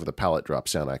 So whenever the palette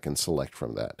drops down, I can select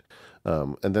from that.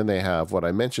 And then they have what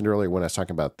I mentioned earlier when I was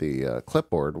talking about the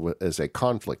clipboard is a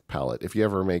conflict palette. If you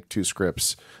ever make two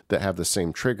scripts that have the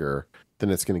same trigger, then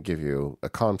it's going to give you a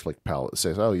conflict palette that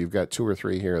says, oh, you've got 2 or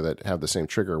 3 here that have the same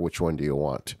trigger. Which one do you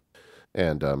want?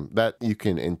 And that you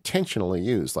can intentionally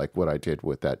use, like what I did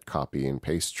with that copy and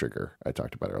paste trigger I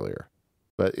talked about earlier.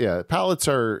 But yeah, palettes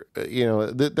are,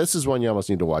 this is one you almost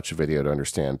need to watch a video to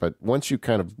understand. But once you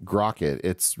kind of grok it,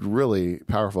 it's really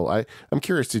powerful. I'm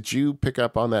curious, did you pick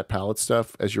up on that palette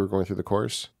stuff as you were going through the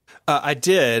course? I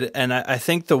did. And I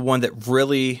think the one that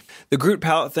really, the group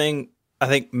palette thing, I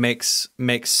think makes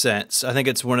sense. I think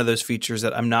it's one of those features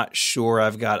that I'm not sure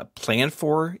I've got a plan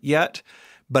for yet.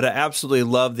 But I absolutely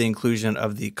love the inclusion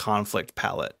of the conflict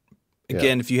palette.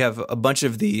 Again, if you have a bunch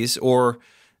of these, or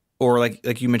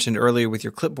like you mentioned earlier with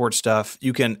your clipboard stuff,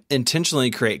 you can intentionally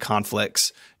create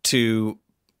conflicts to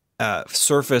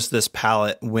surface this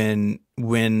palette when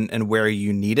and where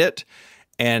you need it.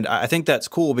 And I think that's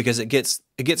cool because it gets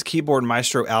Keyboard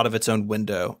Maestro out of its own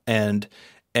window and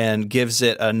gives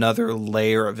it another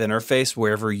layer of interface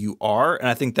wherever you are. And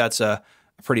I think that's a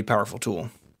pretty powerful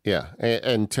tool. Yeah,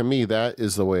 and to me, that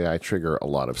is the way I trigger a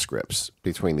lot of scripts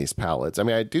between these palettes. I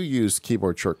mean, I do use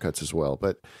keyboard shortcuts as well,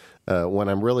 but when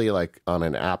I'm really like on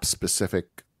an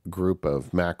app-specific group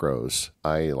of macros,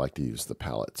 I like to use the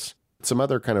palettes. Some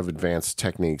other kind of advanced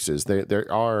techniques is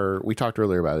we talked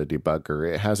earlier about a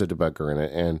debugger. It has a debugger in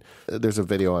it, and there's a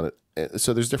video on it.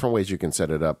 So there's different ways you can set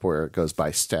it up where it goes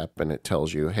by step and it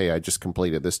tells you, hey, I just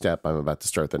completed this step. I'm about to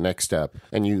start the next step.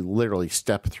 And you literally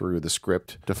step through the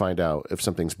script to find out if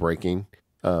something's breaking.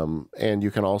 And you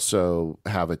can also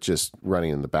have it just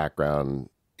running in the background,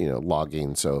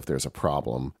 logging. So if there's a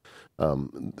problem,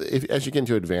 as you get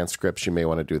into advanced scripts, you may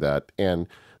want to do that. And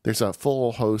there's a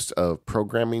full host of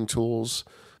programming tools.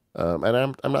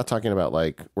 And I'm not talking about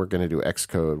like we're going to do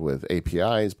Xcode with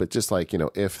APIs, but just like,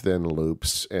 if-then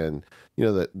loops and,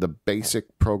 the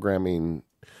basic programming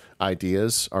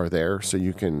ideas are there. So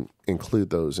you can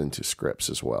include those into scripts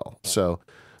as well. So,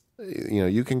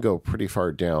 you can go pretty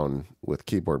far down with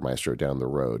Keyboard Maestro down the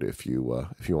road if you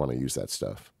want to use that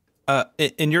stuff.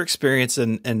 In your experience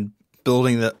in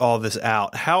building all this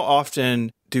out, how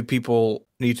often do people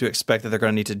need to expect that they're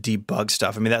going to need to debug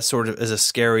stuff? I mean, that sort of is a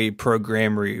scary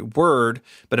programmery word,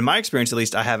 but in my experience, at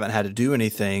least, I haven't had to do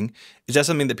anything. Is that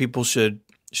something that people should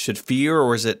fear,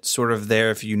 or is it sort of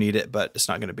there if you need it, but it's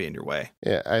not going to be in your way?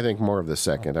 Yeah, I think more of the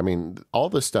second. I mean, all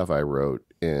the stuff I wrote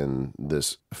in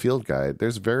this field guide,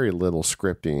 there's very little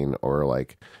scripting or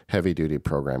like heavy duty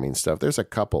programming stuff. There's a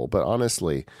couple, but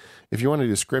honestly, if you want to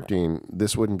do scripting,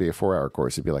 this wouldn't be a 4-hour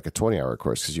course. It'd be like a 20-hour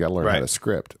course because you got to learn how to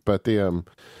script. But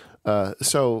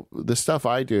so the stuff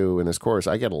I do in this course,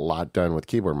 I get a lot done with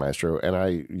Keyboard Maestro, and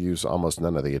I use almost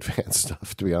none of the advanced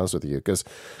stuff, to be honest with you, because,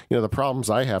 the problems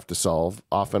I have to solve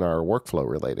often are workflow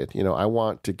related. I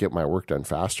want to get my work done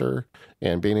faster,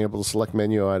 and being able to select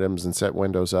menu items and set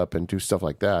windows up and do stuff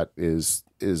like that is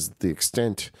the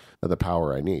extent of the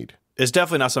power I need. It's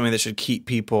definitely not something that should keep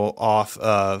people off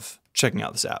of checking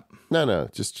out this app. No,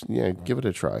 just give it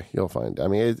a try. You'll find. I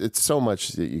mean, it's so much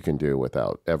that you can do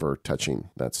without ever touching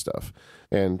that stuff.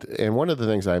 And one of the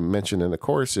things I mentioned in the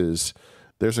course is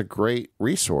there's a great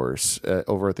resource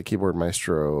over at the Keyboard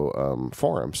Maestro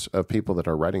forums of people that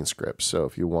are writing scripts. So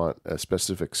if you want a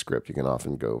specific script, you can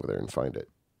often go over there and find it.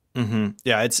 Mm-hmm.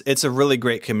 Yeah, it's a really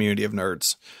great community of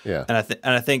nerds. Yeah, and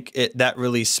I think that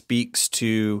really speaks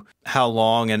to how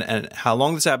long and how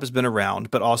long this app has been around,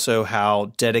 but also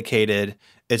how dedicated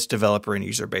its developer and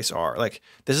user base are. Like,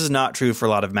 this is not true for a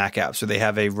lot of Mac apps, so they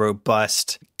have a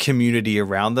robust community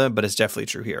around them, but it's definitely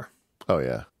true here. Oh,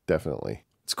 yeah, definitely.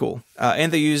 It's cool.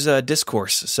 And they use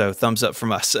Discourse, so thumbs up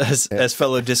from us as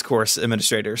fellow Discourse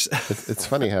administrators. It's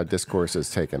funny how Discourse has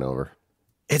taken over.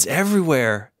 It's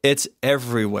everywhere. It's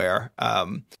everywhere.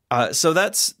 So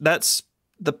that's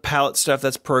the palette stuff.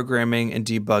 That's programming and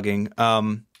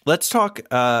debugging. Let's talk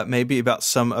maybe about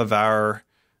some of our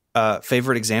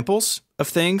favorite examples of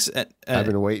things. I've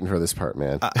been waiting for this part,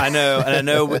 man. I know, and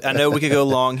I know we could go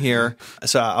long here.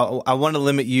 So I want to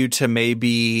limit you to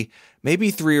maybe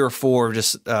 3 or 4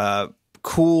 just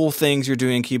cool things you're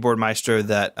doing in Keyboard Maestro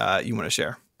that you want to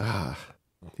share.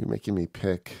 You're making me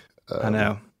pick. I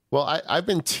know. Well, I've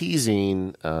been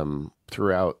teasing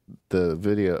throughout the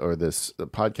video or this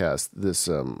podcast, this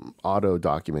auto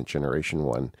document generation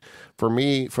one. For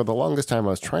me, for the longest time, I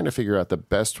was trying to figure out the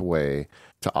best way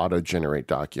to auto generate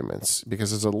documents,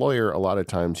 because as a lawyer, a lot of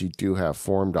times you do have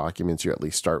form documents you at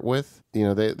least start with. You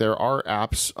know, there are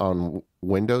apps on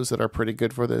Windows that are pretty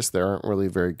good for this. There aren't really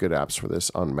very good apps for this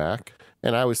on Mac.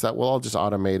 And I always thought, well, I'll just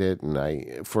automate it. And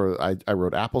I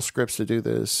wrote Apple scripts to do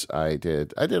this. I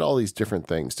did all these different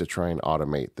things to try and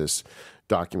automate this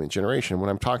document generation. What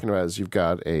I'm talking about is you've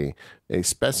got a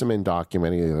specimen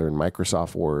document either in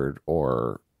Microsoft Word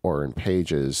or in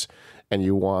Pages, and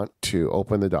you want to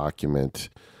open the document,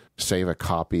 save a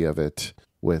copy of it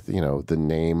with, you know, the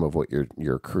name of what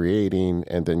you're creating,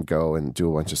 and then go and do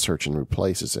a bunch of search and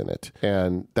replaces in it.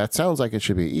 And that sounds like it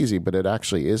should be easy, but it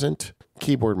actually isn't.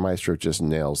 Keyboard Maestro just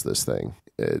nails this thing.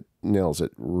 It nails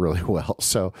it really well.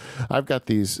 So I've got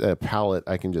these palette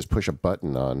I can just push a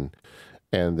button on,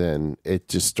 and then it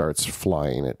just starts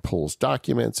flying. It pulls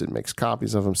documents. It makes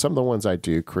copies of them. Some of the ones I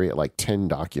do create like 10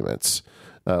 documents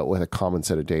with a common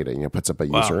set of data. You know, puts up a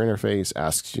user interface,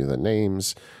 asks you the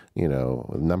names, you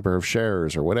know, number of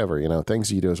shares or whatever, you know,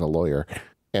 things you do as a lawyer.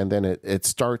 And then it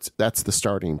starts, that's the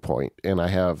starting point. And I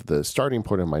have the starting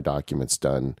point of my documents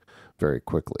done very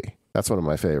quickly. That's one of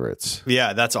my favorites.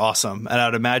 Yeah, that's awesome. And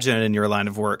I'd imagine in your line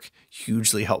of work,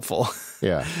 hugely helpful.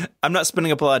 Yeah. I'm not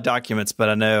spinning up a lot of documents, but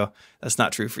I know that's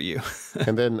not true for you.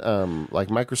 And then like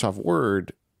Microsoft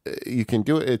Word, you can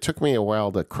do it. It took me a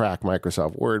while to crack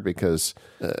Microsoft Word because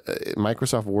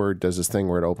Microsoft Word does this thing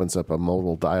where it opens up a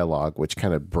modal dialogue, which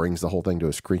kind of brings the whole thing to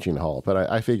a screeching halt. But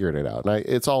I figured it out, and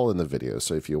it's all in the videos.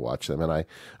 So if you watch them, and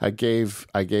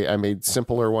I made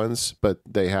simpler ones, but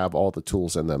they have all the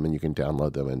tools in them, and you can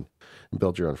download them and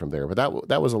build your own from there. But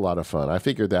that was a lot of fun. I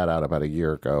figured that out about a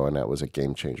year ago, and that was a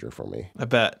game changer for me. I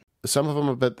bet. Some of them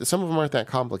aren't that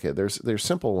complicated. There's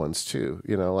simple ones too.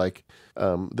 You know, like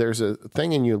there's a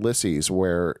thing in Ulysses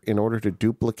where in order to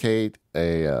duplicate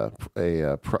I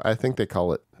think they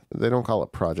don't call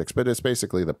it projects, but it's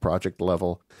basically the project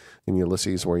level in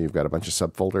Ulysses where you've got a bunch of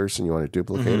subfolders and you want to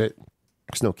duplicate it.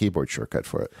 There's no keyboard shortcut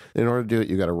for it. In order to do it,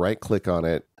 you got to right click on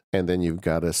it, and then you've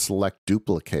got to select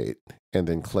duplicate and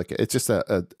then click it. It's just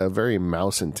a very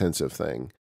mouse intensive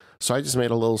thing. So I just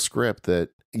made a little script that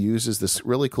uses this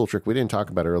really cool trick we didn't talk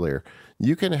about earlier.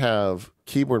 You can have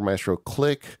Keyboard Maestro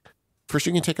click. First,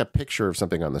 you can take a picture of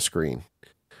something on the screen,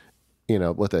 you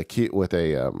know, with a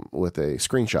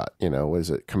screenshot. You know, what is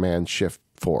it? Command Shift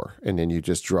 4, and then you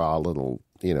just draw a little,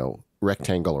 you know,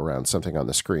 rectangle around something on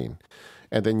the screen,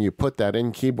 and then you put that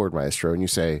in Keyboard Maestro, and you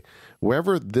say,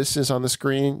 wherever this is on the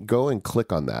screen, go and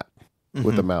click on that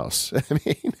with the mouse. I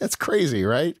mean, that's crazy,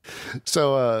 right?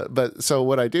 So, so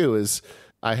what I do is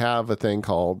I have a thing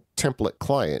called template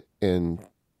client in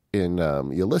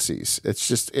Ulysses. It's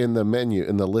just in the menu,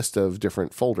 in the list of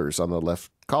different folders on the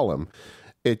left column.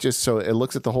 It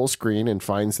looks at the whole screen and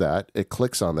finds that. It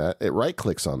clicks on that. It right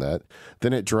clicks on that.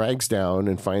 Then it drags down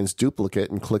and finds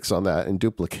duplicate and clicks on that and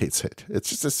duplicates it. It's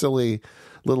just a silly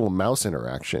little mouse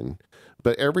interaction.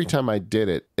 But every time I did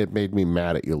it, it made me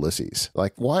mad at Ulysses.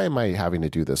 Like, why am I having to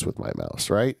do this with my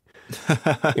mouse, right?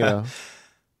 You know?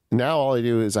 Now all I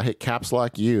do is I hit caps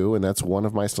lock U, and that's one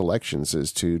of my selections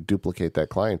is to duplicate that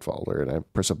client folder, and I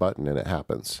press a button and it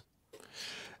happens.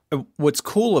 What's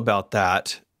cool about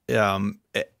that,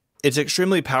 it's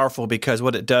extremely powerful because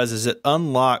what it does is it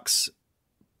unlocks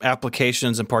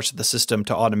applications and parts of the system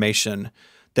to automation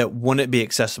that wouldn't be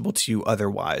accessible to you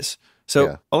otherwise.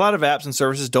 So a lot of apps and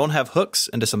services don't have hooks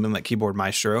into something like Keyboard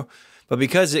Maestro, but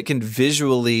because it can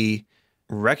visually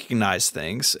recognize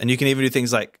things, and you can even do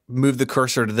things like move the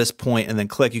cursor to this point and then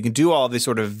click, you can do all of these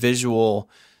sort of visual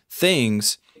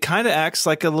things. It kind of acts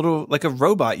like a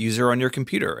robot user on your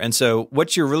computer. And so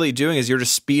what you're really doing is you're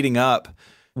just speeding up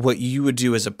what you would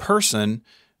do as a person,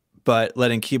 but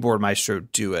letting Keyboard Maestro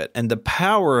do it. And the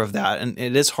power of that, and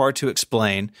it is hard to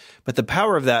explain, but the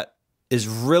power of that is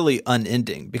really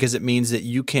unending because it means that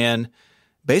you can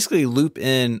basically loop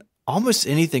in almost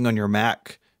anything on your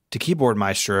Mac to Keyboard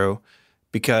Maestro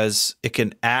because it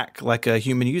can act like a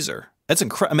human user. That's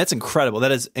that's incredible.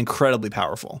 That is incredibly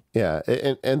powerful. Yeah,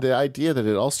 and the idea that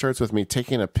it all starts with me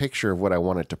taking a picture of what I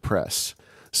want it to press.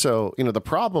 So, the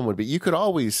problem would be you could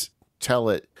always tell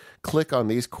it, click on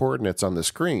these coordinates on the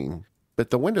screen, but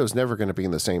the window's never going to be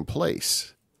in the same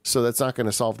place. So that's not going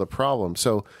to solve the problem.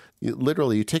 So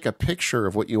you take a picture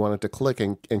of what you want it to click,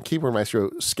 and Keyboard Maestro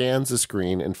scans the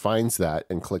screen and finds that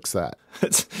and clicks that.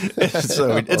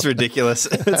 It's ridiculous.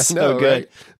 It's so good. Right?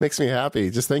 Makes me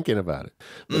happy just thinking about it.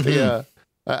 But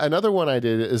another one I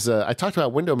did is I talked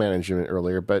about window management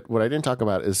earlier, but what I didn't talk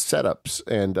about is setups.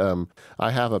 And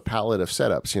I have a palette of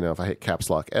setups. If I hit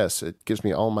caps lock S, it gives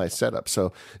me all my setups.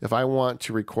 So if I want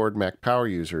to record Mac power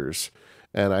users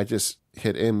and I just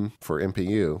hit M for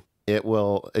MPU,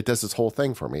 it does this whole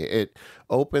thing for me. It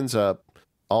opens up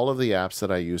all of the apps that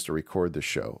I use to record the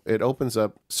show. It opens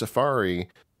up Safari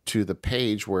to the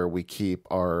page where we keep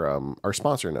our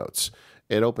sponsor notes.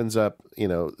 It opens up,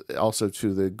 also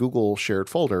to the Google shared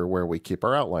folder where we keep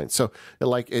our outlines. So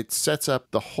it sets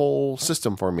up the whole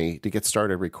system for me to get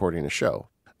started recording a show.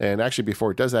 And actually,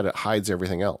 before it does that, it hides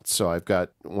everything else. So I've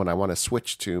got, when I want to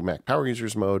switch to Mac Power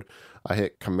Users mode, I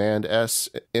hit Command S,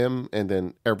 M, and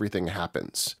then everything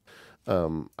happens.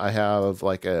 I have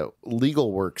like a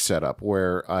legal work setup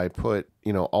where I put,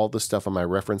 all the stuff on my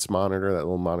reference monitor, that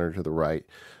little monitor to the right.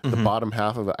 The bottom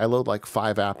half of it, I load like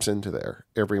 5 apps into there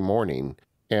every morning.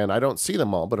 And I don't see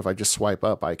them all, but if I just swipe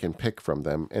up, I can pick from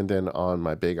them. And then on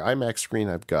my big iMac screen,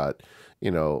 I've got,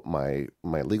 my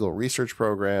legal research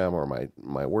program or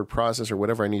my word processor,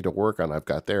 whatever I need to work on, I've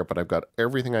got there. But I've got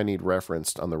everything I need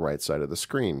referenced on the right side of the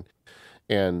screen.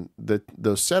 And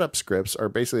those setup scripts are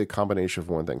basically a combination of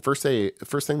one thing. First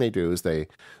thing they do is they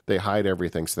hide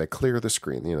everything, so they clear the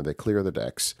screen. They clear the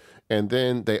decks, and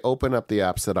then they open up the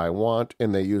apps that I want,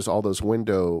 and they use all those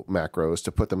window macros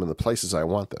to put them in the places I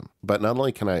want them. But not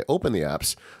only can I open the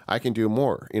apps, I can do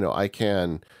more. I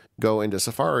can go into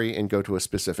Safari and go to a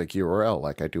specific URL,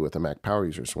 like I do with the Mac Power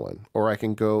Users one, or I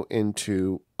can go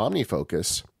into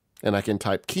OmniFocus. And I can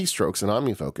type keystrokes in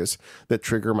OmniFocus that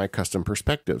trigger my custom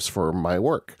perspectives for my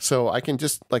work. So I can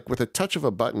just, with a touch of a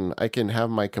button, I can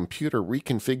have my computer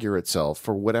reconfigure itself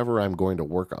for whatever I'm going to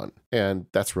work on. And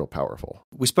that's real powerful.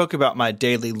 We spoke about my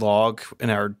daily log in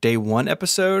our day 1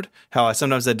 episode, how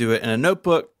sometimes I do it in a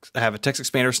notebook. I have a text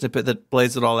expander snippet that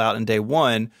lays it all out in day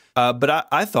 1. But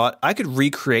I thought I could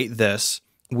recreate this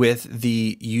with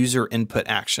the user input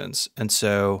actions. And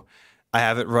so I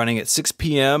have it running at 6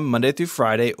 p.m. Monday through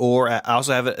Friday, or I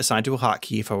also have it assigned to a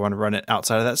hotkey if I want to run it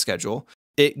outside of that schedule.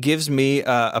 It gives me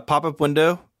a pop-up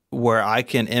window where I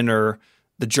can enter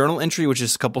the journal entry, which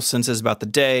is a couple sentences about the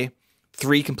day,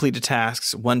 3 completed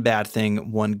tasks, 1 bad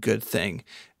thing, 1 good thing.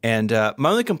 And my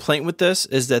only complaint with this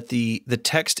is that the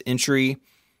text entry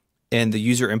and the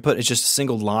user input is just a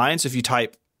single line. So if you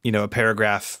type, a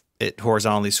paragraph, it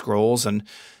horizontally scrolls, and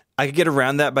I could get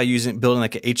around that by building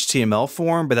like an HTML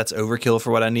form, but that's overkill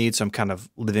for what I need. So I'm kind of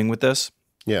living with this.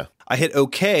 Yeah. I hit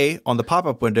OK on the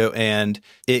pop-up window, and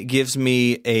it gives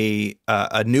me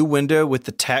a new window with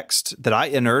the text that I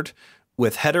entered,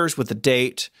 with headers, with the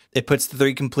date. It puts the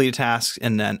 3 completed tasks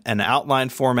in an outline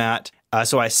format.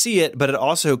 So I see it, but it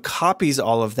also copies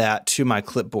all of that to my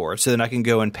clipboard. So then I can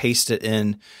go and paste it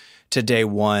in to day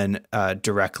 1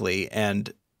 directly.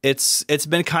 And it's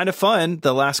been kind of fun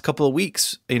the last couple of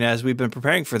weeks, as we've been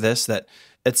preparing for this, that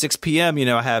at 6 p.m.,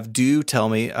 I have Do tell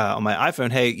me on my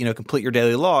iPhone, hey, complete your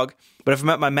daily log. But if I'm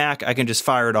at my Mac, I can just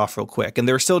fire it off real quick. And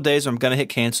there are still days where I'm going to hit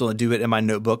cancel and do it in my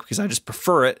notebook because I just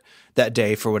prefer it that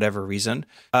day for whatever reason.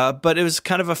 But it was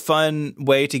kind of a fun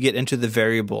way to get into the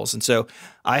variables. And so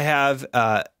I have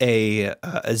a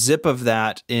zip of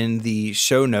that in the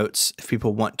show notes if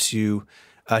people want to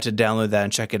download that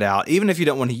and check it out. Even if you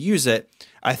don't want to use it,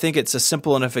 I think it's a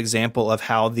simple enough example of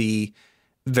how the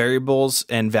variables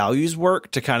and values work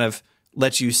to kind of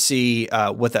let you see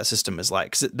what that system is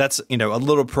like. 'Cause that's, a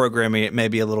little programming. It may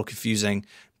be a little confusing,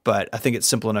 but I think it's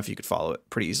simple enough you could follow it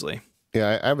pretty easily.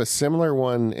 Yeah, I have a similar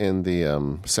one in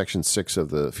the section 6 of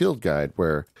the field guide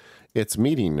where it's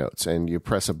meeting notes, and you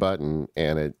press a button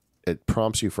and it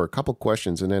prompts you for a couple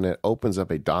questions, and then it opens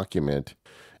up a document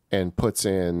and puts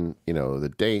in,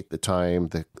 the date, the time,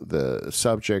 the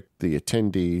subject, the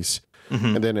attendees,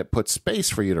 and then it puts space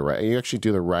for you to write. You actually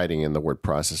do the writing in the word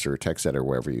processor or text editor,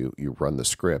 wherever you run the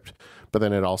script. But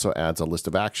then it also adds a list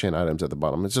of action items at the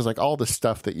bottom. It's just like all the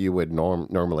stuff that you would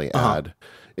normally add,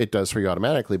 it does for you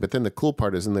automatically. But then the cool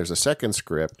part is, then there's a second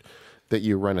script that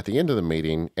you run at the end of the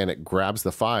meeting, and it grabs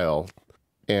the file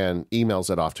and emails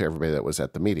it off to everybody that was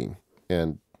at the meeting.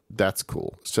 And that's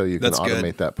cool. So you can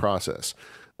automate that process.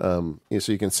 So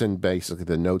you can send basically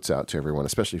the notes out to everyone,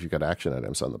 especially if you've got action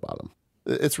items on the bottom.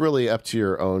 It's really up to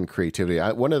your own creativity.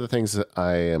 One of the things that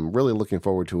I am really looking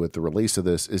forward to with the release of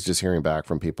this is just hearing back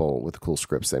from people with the cool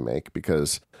scripts they make,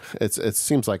 because it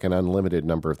seems like an unlimited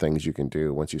number of things you can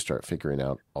do once you start figuring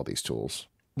out all these tools.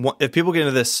 If people get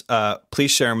into this,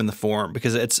 please share them in the forum,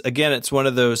 because it's one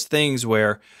of those things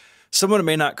where someone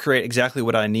may not create exactly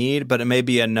what I need, but it may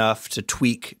be enough to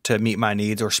tweak to meet my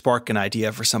needs or spark an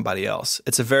idea for somebody else.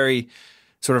 It's a very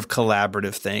sort of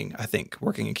collaborative thing, I think,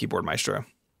 working in Keyboard Maestro.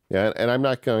 Yeah, and I'm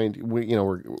not going to,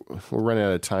 we're running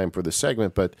out of time for this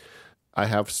segment, but I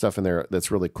have stuff in there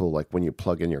that's really cool, like when you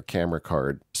plug in your camera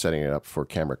card, setting it up for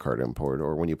camera card import,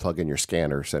 or when you plug in your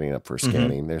scanner, setting it up for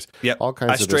scanning. There's all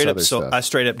kinds of this other stuff. I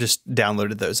straight up just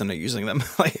downloaded those and are using them.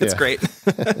 It's great.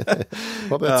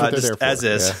 Well, that's what they're there for. As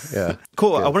is. Yeah.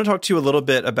 Cool. Yeah. I want to talk to you a little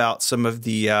bit about some of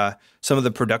the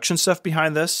production stuff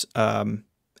behind this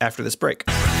after this break.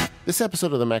 This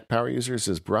episode of the Mac Power Users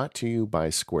is brought to you by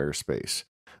Squarespace.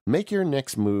 Make your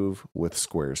next move with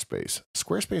Squarespace.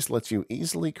 Squarespace lets you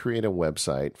easily create a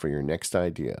website for your next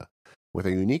idea with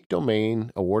a unique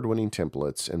domain, award-winning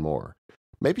templates, and more.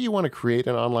 Maybe you want to create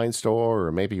an online store,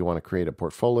 or maybe you want to create a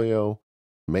portfolio.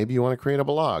 Maybe you want to create a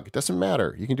blog. It doesn't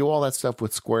matter. You can do all that stuff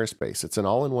with Squarespace. It's an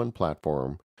all-in-one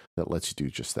platform that lets you do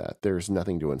just that. There's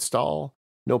nothing to install,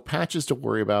 no patches to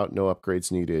worry about, no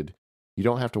upgrades needed. You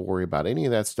don't have to worry about any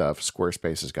of that stuff.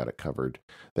 Squarespace has got it covered.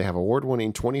 They have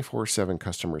award-winning 24/7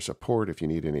 customer support if you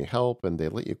need any help, and they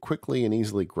let you quickly and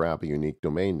easily grab a unique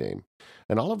domain name.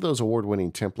 And all of those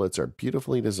award-winning templates are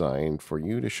beautifully designed for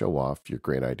you to show off your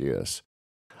great ideas.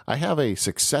 I have a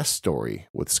success story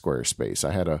with Squarespace.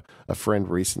 I had a friend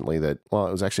recently that, it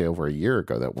was actually over a year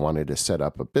ago, that wanted to set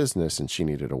up a business, and she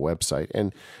needed a website.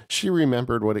 And she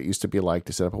remembered what it used to be like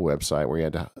to set up a website where you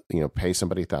had to, pay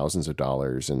somebody thousands of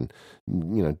dollars and,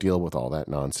 deal with all that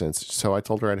nonsense. So I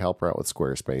told her I'd help her out with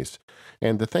Squarespace.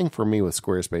 And the thing for me with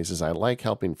Squarespace is I like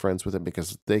helping friends with it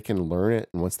because they can learn it.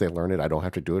 And once they learn it, I don't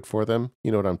have to do it for them.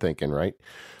 You know what I'm thinking, right?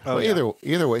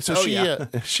 Either way. So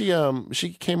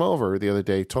she came over the other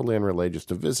day, totally unrelated, just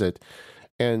to visit.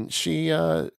 And she,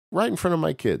 right in front of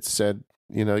my kids, said,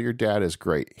 your dad is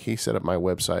great. He set up my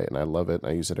website and I love it.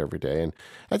 And I use it every day. And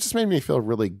that just made me feel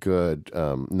really good,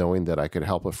 knowing that I could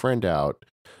help a friend out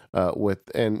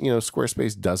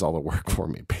Squarespace does all the work for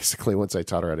me, basically, once I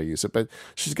taught her how to use it. But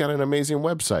she's got an amazing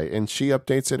website and she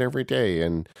updates it every day.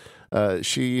 And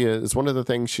she is one of the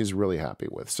things she's really happy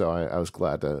with. So I was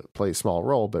glad to play a small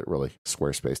role, but really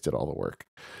Squarespace did all the work.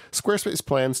 Squarespace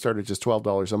plans start at just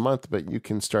 $12 a month, but you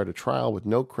can start a trial with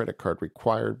no credit card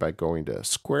required by going to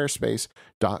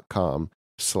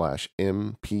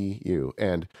squarespace.com/MPU.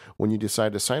 And when you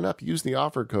decide to sign up, use the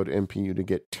offer code MPU to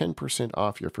get 10%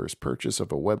 off your first purchase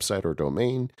of a website or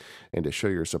domain and to show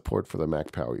your support for the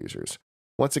Mac Power Users.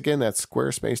 Once again, that's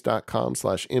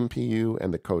squarespace.com/MPU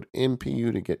and the code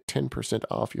MPU to get 10%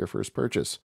 off your first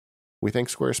purchase. We thank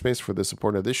Squarespace for the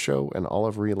support of this show and all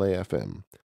of Relay FM.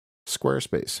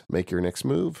 Squarespace, make your next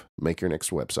move, make your next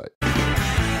website.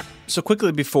 So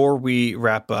quickly before we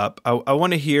wrap up, I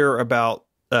want to hear about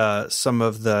some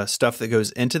of the stuff that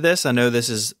goes into this. I know this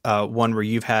is one where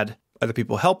you've had other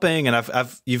people helping, and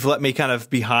you've let me kind of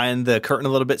behind the curtain a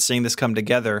little bit, seeing this come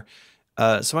together.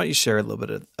 So why don't you share a little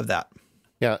bit of that?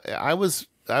 Yeah, I was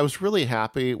really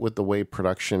happy with the way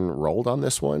production rolled on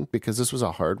this one, because this was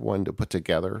a hard one to put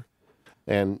together.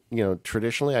 And,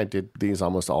 traditionally I did these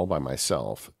almost all by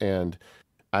myself. And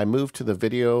I moved to the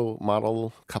video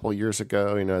model a couple of years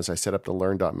ago, as I set up the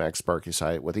learn.macsparky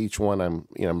site. With each one, I'm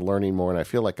learning more, and I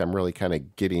feel like I'm really kind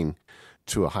of getting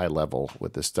to a high level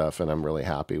with this stuff, and I'm really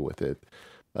happy with it.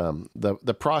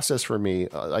 The process for me,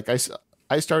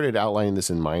 I started outlining this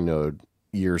in MyNode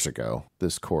years ago,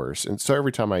 this course. And so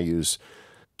every time I use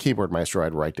Keyboard Maestro,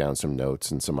 I'd write down some notes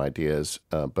and some ideas.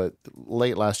 But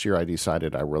late last year, I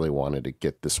decided I really wanted to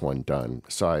get this one done.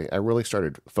 So I really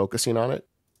started focusing on it.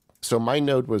 So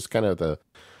MyNode was kind of the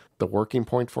working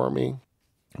point for me.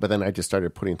 But then I just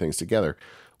started putting things together.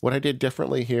 What I did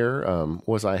differently here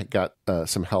was I got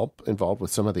some help involved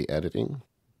with some of the editing.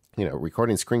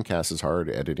 Recording screencasts is hard.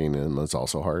 Editing them is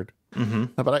also hard.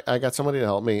 Mm-hmm. But I got somebody to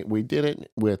help me. We did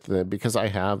it with because I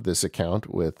have this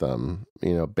account with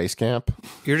Basecamp.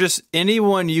 You're just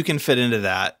anyone you can fit into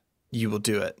that, you will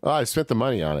do it. Oh, I spent the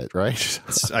money on it, right?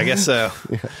 I guess so.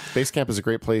 Yeah. Basecamp is a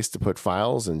great place to put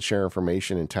files and share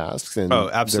information and tasks. And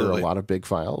absolutely. There are a lot of big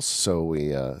files, so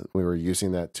we were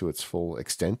using that to its full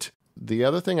extent. The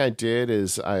other thing I did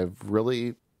is I've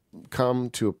really come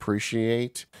to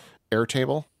appreciate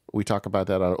Airtable. We talk about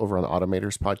that over on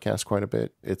Automators podcast quite a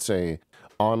bit. It's a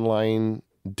online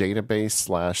database /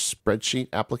 spreadsheet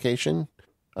application.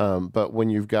 But when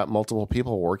you've got multiple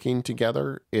people working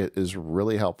together, it is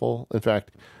really helpful. In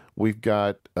fact, we've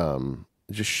got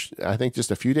I think just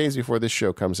a few days before this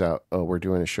show comes out, we're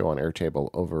doing a show on Airtable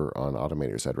over on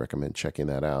Automators. I'd recommend checking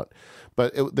that out.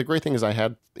 But the great thing is I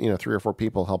had 3 or 4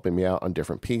 people helping me out on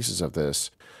different pieces of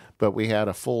this. But we had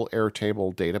a full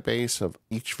Airtable database of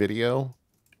each video,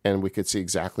 and we could see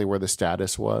exactly where the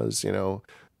status was.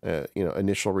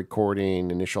 Initial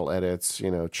recording, initial edits,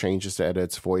 changes to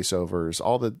edits, voiceovers,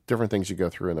 all the different things you go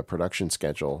through in the production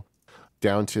schedule,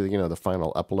 down to, the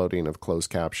final uploading of closed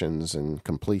captions and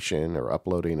completion or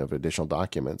uploading of additional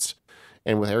documents.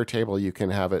 And with Airtable, you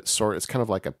can have it it's kind of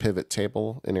like a pivot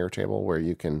table in Airtable where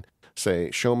you can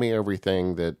say, show me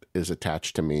everything that is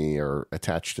attached to me or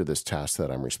attached to this task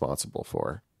that I'm responsible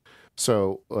for.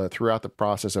 So throughout the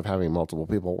process of having multiple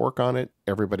people work on it,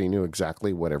 everybody knew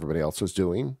exactly what everybody else was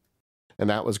doing. And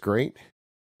that was great.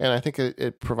 And I think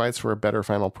it provides for a better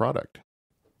final product.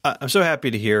 I'm so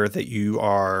happy to hear that you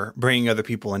are bringing other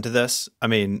people into this. I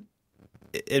mean,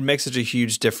 it makes such a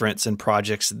huge difference in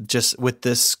projects just with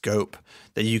this scope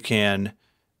that you can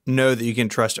know that you can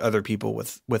trust other people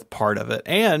with part of it.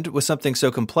 And with something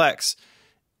so complex,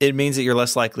 it means that you're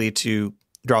less likely to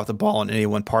drop the ball on any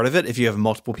one part of it if you have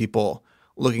multiple people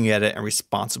looking at it and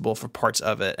responsible for parts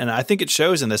of it. And I think it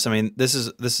shows in this. I mean, this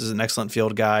is an excellent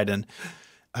field guide. And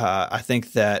I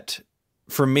think that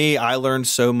for me, I learned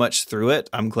so much through it.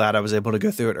 I'm glad I was able to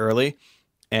go through it early.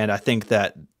 And I think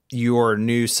that your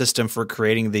new system for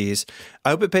creating these, I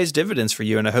hope it pays dividends for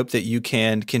you. And I hope that you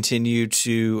can continue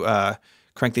to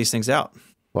crank these things out.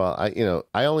 Well,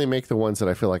 I only make the ones that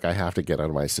I feel like I have to get out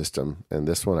of my system. And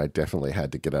this one I definitely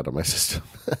had to get out of my system.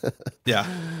 Yeah.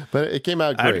 But it came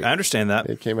out great. I understand that.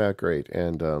 It came out great.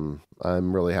 And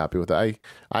I'm really happy with it.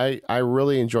 I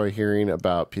really enjoy hearing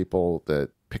about people that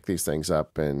pick these things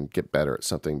up and get better at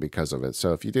something because of it.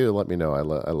 So if you do, let me know. I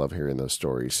love hearing those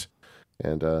stories.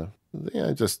 And I'm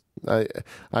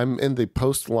in the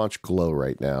post-launch glow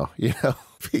right now,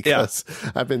 because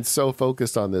I've been so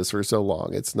focused on this for so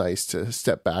long. It's nice to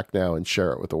step back now and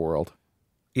share it with the world.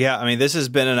 Yeah, I mean, this has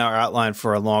been in our outline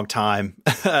for a long time,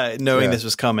 knowing this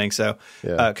was coming. So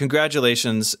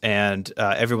congratulations, and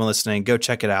everyone listening, go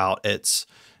check it out. It's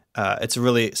a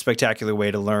really spectacular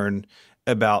way to learn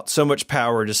about so much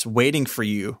power just waiting for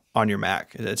you on your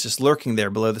Mac. It's just lurking there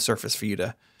below the surface for you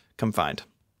to come find.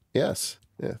 Yes.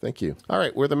 Yeah, thank you. All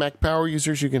right, we're the Mac Power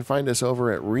Users. You can find us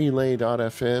over at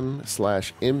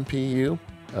relay.fm/MPU.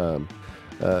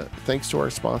 Thanks to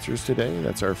our sponsors today.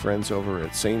 That's our friends over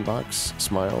at SaneBox,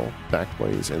 Smile,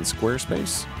 Backblaze, and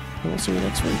Squarespace. And we'll see you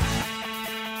next week.